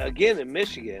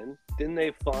Michigan, didn't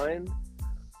they find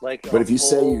But if you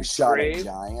say you shot a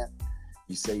giant,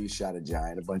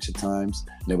 a bunch of times,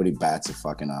 nobody bats a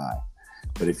fucking eye.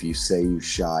 But if you say you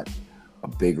shot a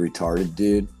big retarded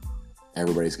dude,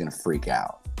 everybody's gonna freak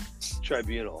out.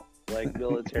 Tribunal,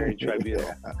 military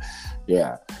tribunal.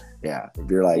 Yeah. If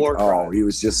you're he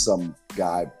was just some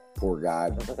guy, poor guy,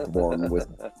 born with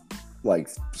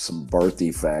some birth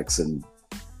defects, and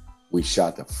we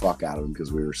shot the fuck out of him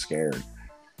because we were scared.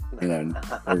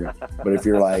 But if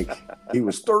you're he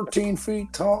was 13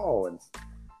 feet tall and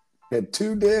had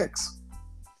 2 dicks,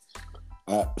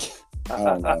 I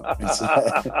don't know.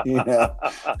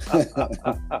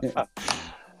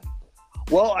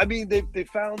 Well, I mean, they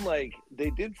found they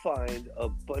did find a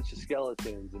bunch of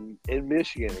skeletons in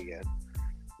Michigan again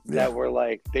that were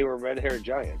they were red-haired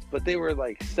giants, but they were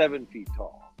 7 feet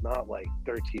tall, not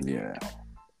 13 feet tall.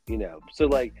 So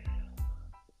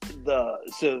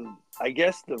so I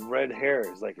guess the red hair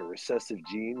is a recessive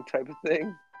gene type of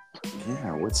thing.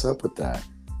 Yeah, what's up with that?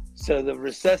 So the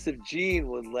recessive gene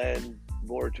would lend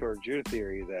more towards your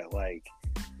theory that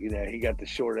he got the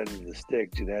short end of the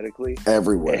stick genetically.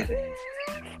 Everywhere.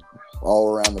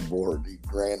 All around the board. He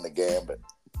ran the gambit.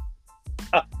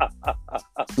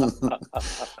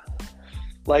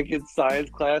 In science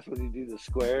class when you do the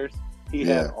squares, he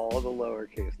had all the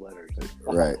lowercase letters.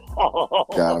 Right.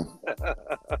 Got him.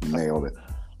 Nailed it.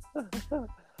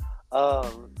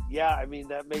 Yeah, I mean,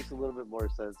 that makes a little bit more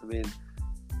sense. I mean,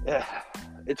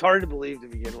 it's hard to believe to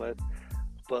begin with,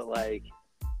 but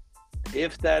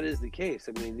if that is the case,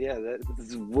 I mean,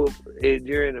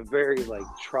 you're in a very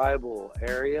tribal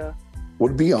area. Well,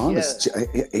 to be honest,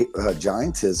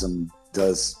 giantism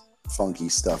does funky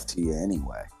stuff to you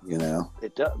anyway.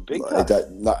 It does. Big time.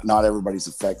 Not everybody's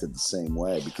affected the same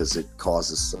way because it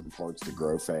causes some parts to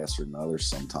grow faster than others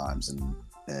sometimes, and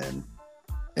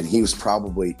he was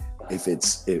probably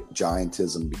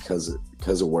giantism because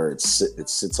of where it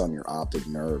sits on your optic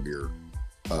nerve, your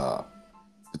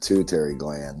pituitary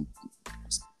gland.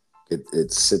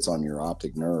 It sits on your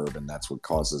optic nerve, and that's what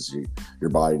causes your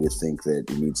body to think that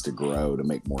it needs to grow to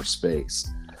make more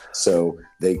space. So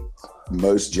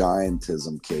most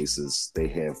giantism cases, they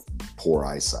have poor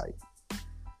eyesight.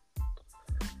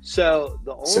 So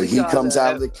he comes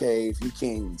out of the cave, he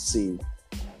can't even see.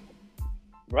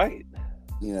 Right.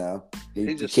 He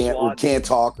can't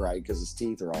talk right because his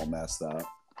teeth are all messed up.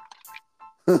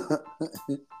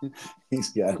 He's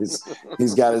got his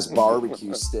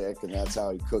barbecue stick, and that's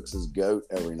how he cooks his goat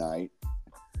every night.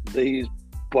 They use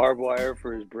barbed wire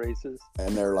for his braces,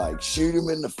 and they're shoot him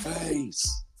in the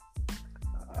face.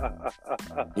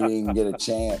 He didn't even get a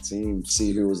chance. He didn't even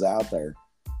see who was out there.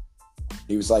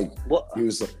 He was I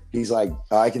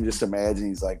can just imagine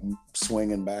he's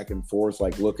swinging back and forth,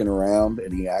 looking around,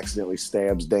 and he accidentally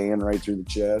stabs Dan right through the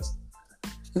chest.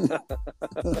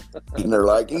 And they're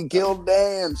like, he killed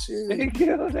Dan. Shoot. He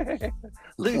killed Dan.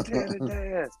 Lieutenant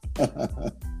Dan.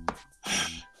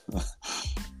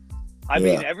 I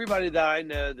mean, everybody that I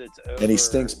know that's over... And he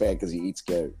stinks bad because he eats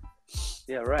goat.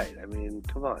 Yeah, right. I mean,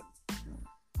 come on.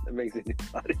 That makes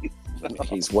anybody...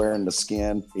 He's wearing the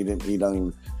skin.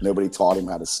 Nobody taught him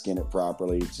how to skin it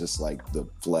properly. It's just the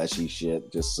fleshy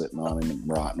shit just sitting on him and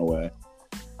rotting away.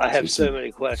 I have so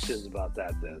many questions about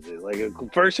that, though, dude. The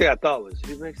first thing I thought was,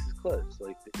 who makes his clothes?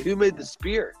 Who made the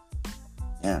spear?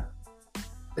 Yeah.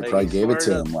 They probably gave it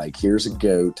to him. Here's a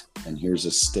goat, and here's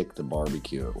a stick to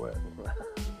barbecue it with.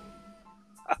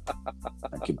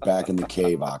 Get back in the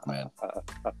cave, Ahmed.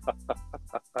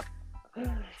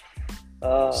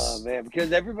 Oh man,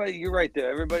 because everybody, you're right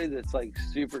there. Everybody that's like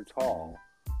super tall,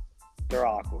 they're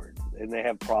awkward and they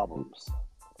have problems.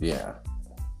 Yeah.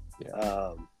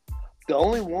 The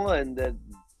only one that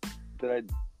I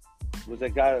was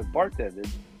that guy that bartended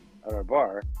at our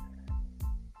bar.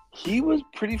 He was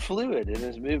pretty fluid in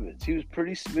his movements. He was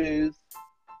pretty smooth.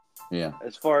 Yeah.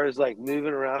 As far as like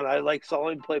moving around, I like saw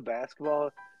him play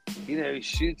basketball. He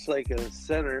shoots like a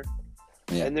center.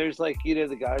 Yeah. And there's like,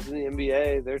 the guys in the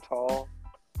NBA, they're tall.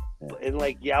 Yeah. And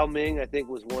like Yao Ming, I think,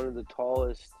 was one of the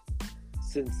tallest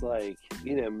since like,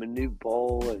 Manute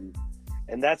Bol.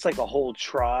 And that's like a whole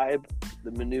tribe,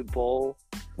 the Manute Bol.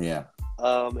 Yeah.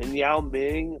 And Yao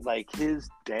Ming, like his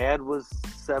dad was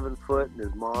 7 foot and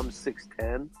his mom's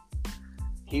 6'10".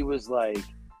 He was like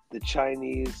the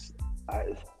Chinese,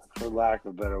 for lack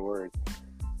of a better word,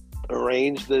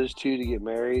 arranged those two to get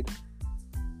married.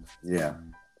 Yeah.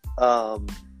 And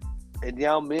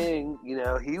Yao Ming,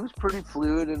 he was pretty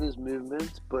fluid in his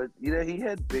movements, but he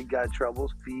had big guy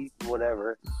troubles, feet,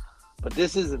 whatever. But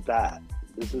this isn't that.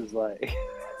 This is like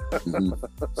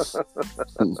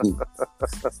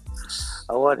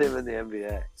I want him in the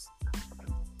NBA.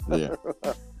 Yeah.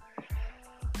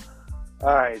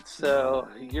 All right, so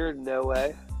you're no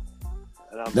way.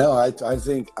 No, I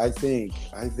think they.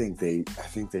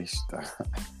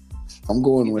 I'm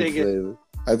going with.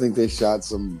 I think they shot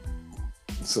some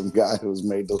guy who was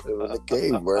made to live in a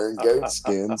cave wearing goat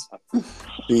skins,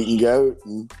 eating goat,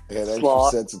 and had extra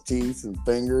sets of teeth and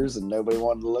fingers, and nobody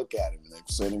wanted to look at him. And they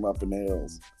sent him up in the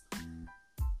hills.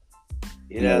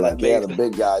 The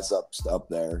big guys up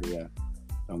there, yeah.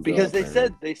 Because they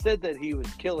said that he was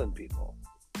killing people.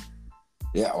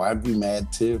 Yeah, well, I'd be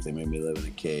mad too if they made me live in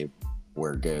a cave,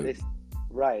 wear goat.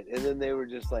 Right, and then they were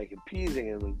just like appeasing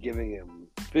him and giving him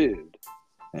food.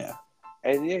 Yeah.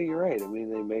 And yeah, you're right. I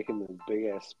mean, they make him a big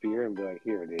ass spear and be like,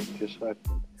 "Here, dude, just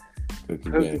fucking cook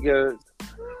the goat,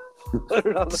 put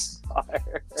it on the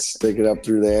fire, stick it up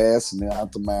through the ass and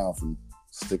out the mouth, and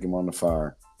stick him on the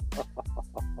fire."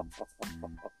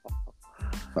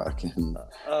 Fucking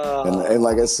and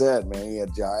like I said, man, he had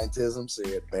giantism, so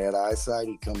he had bad eyesight.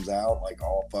 He comes out like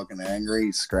all fucking angry,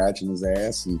 he's scratching his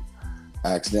ass and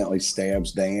accidentally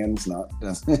stabs Dan's.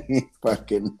 He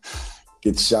fucking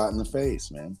gets shot in the face,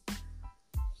 man.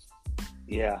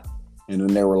 Yeah. And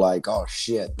then they were like, "Oh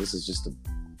shit, this is just a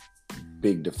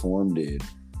big deformed dude."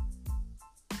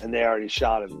 And they already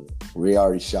shot him. We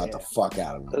already shot the fuck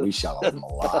out of him. We shot him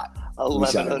a lot.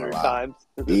 1,100 times.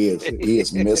 He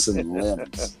is missing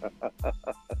limbs.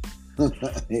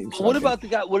 What about the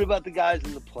guys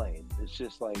in the plane? It's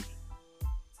just like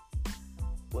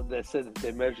when they said that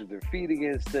they measured their feet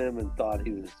against him and thought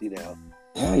he was,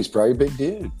 Yeah, he's probably a big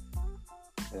dude.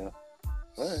 Yeah.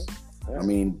 All right. I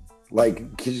mean,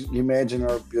 like, could you imagine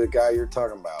the guy you're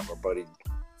talking about, our buddy?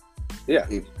 Yeah.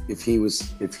 If he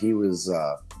was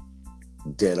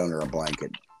dead under a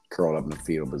blanket, curled up in a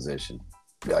fetal position,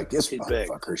 be like, this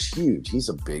motherfucker's huge. He's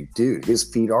a big dude. His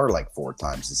feet are like 4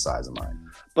 times the size of mine.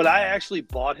 But I actually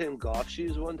bought him golf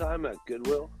shoes one time at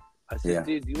Goodwill. I said,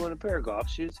 "Dude, do you want a pair of golf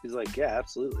shoes?" He's like, "Yeah,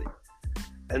 absolutely."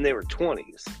 And they were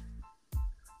 20s,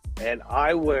 and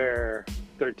I wear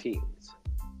 13s.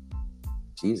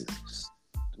 Jesus.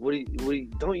 What do you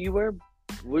don't you wear?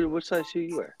 What size shoe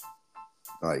you wear?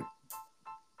 Like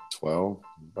 12,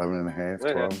 11 and a half,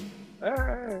 12. All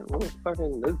right, well,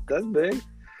 fucking, that's big.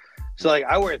 So, like,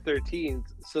 I wear 13s,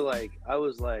 so, like, I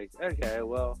was like, okay,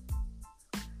 well,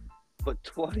 but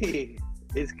 20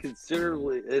 is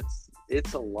considerably,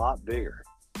 it's a lot bigger.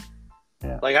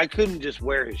 Yeah. Like, I couldn't just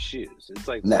wear his shoes. It's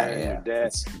like wearing your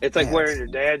dad. It's like wearing your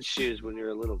dad's shoes when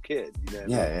you're a little kid. You know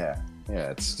what I mean?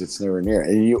 Yeah. It's nowhere near.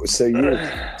 And you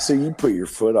put your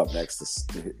foot up next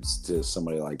to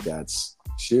somebody like that's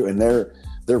shoe, and they're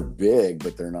big,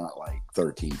 but they're not like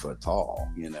 13 foot tall.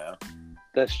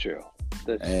 That's true.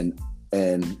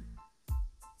 And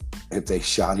if they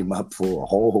shot him up full of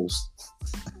holes,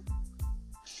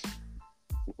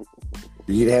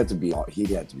 he'd have to be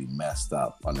messed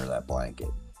up under that blanket.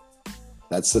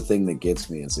 That's the thing that gets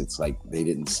me, is it's like they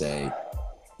didn't say,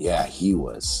 yeah, he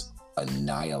was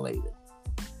annihilated.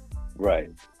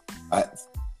 Right. I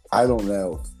don't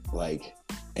know if like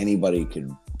anybody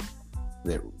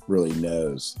that really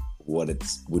knows what it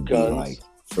would be like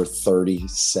for 30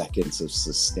 seconds of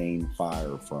sustained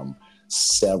fire from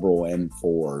several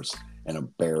M4s and a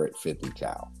Barrett 50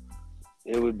 cal.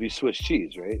 It would be Swiss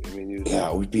cheese, right? I mean,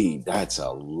 it would be. That's a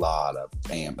lot of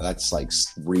amp. That's like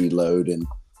reloading.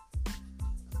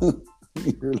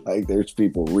 You're like, there's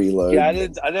people reloading. Yeah,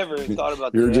 I never even thought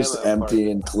about. You're just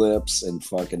emptying clips and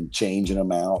fucking changing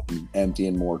them out and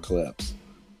emptying more clips.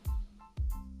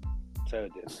 So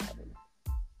it didn't happen.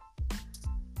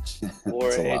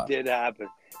 Or it did happen.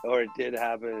 Or it did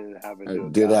happen and it happened to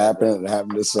It did happen. It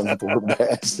happened to some poor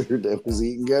bastard that was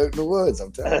eating goat in the woods.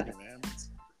 I'm telling you, man.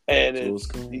 And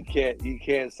you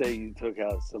can't say you took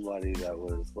out somebody that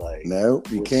was like no,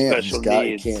 you can't. Special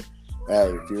needs. You can't.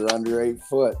 Hey, if you're under 8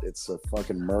 foot, it's a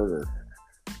fucking murder.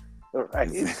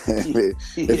 Right.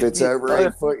 if it's over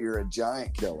 8 foot, you're a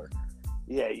giant killer.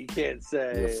 Yeah, you can't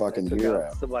say you're a fucking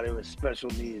hero. Somebody with special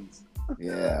needs.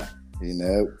 Yeah,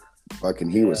 fucking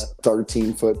he was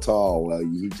 13 foot tall. Well,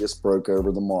 he just broke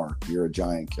over the mark. You're a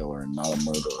giant killer and not a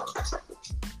murderer.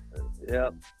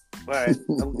 Yep. All right,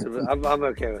 I'm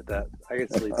okay with that. I can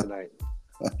sleep tonight.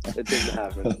 It didn't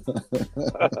happen.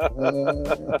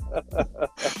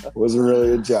 Wasn't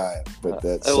really a giant, but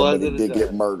that somebody did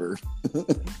get murdered.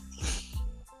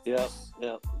 Yep.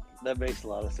 That makes a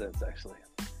lot of sense, actually.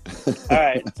 All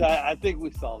right, so I think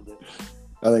we solved it.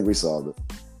 I think we solved it.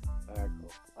 All right,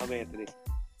 cool. I'm Anthony.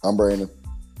 I'm Brandon.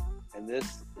 And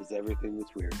this is Everything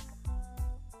That's Weird.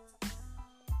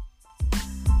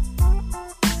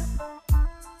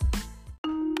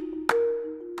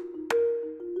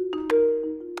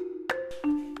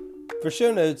 For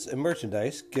show notes and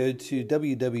merchandise, go to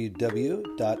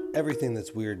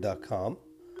www.everythingthat'sweird.com.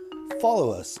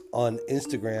 Follow us on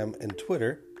Instagram and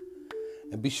Twitter.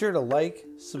 And be sure to like,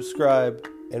 subscribe,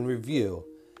 and review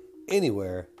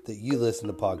anywhere that you listen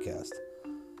to podcasts.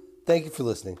 Thank you for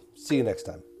listening. See you next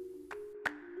time.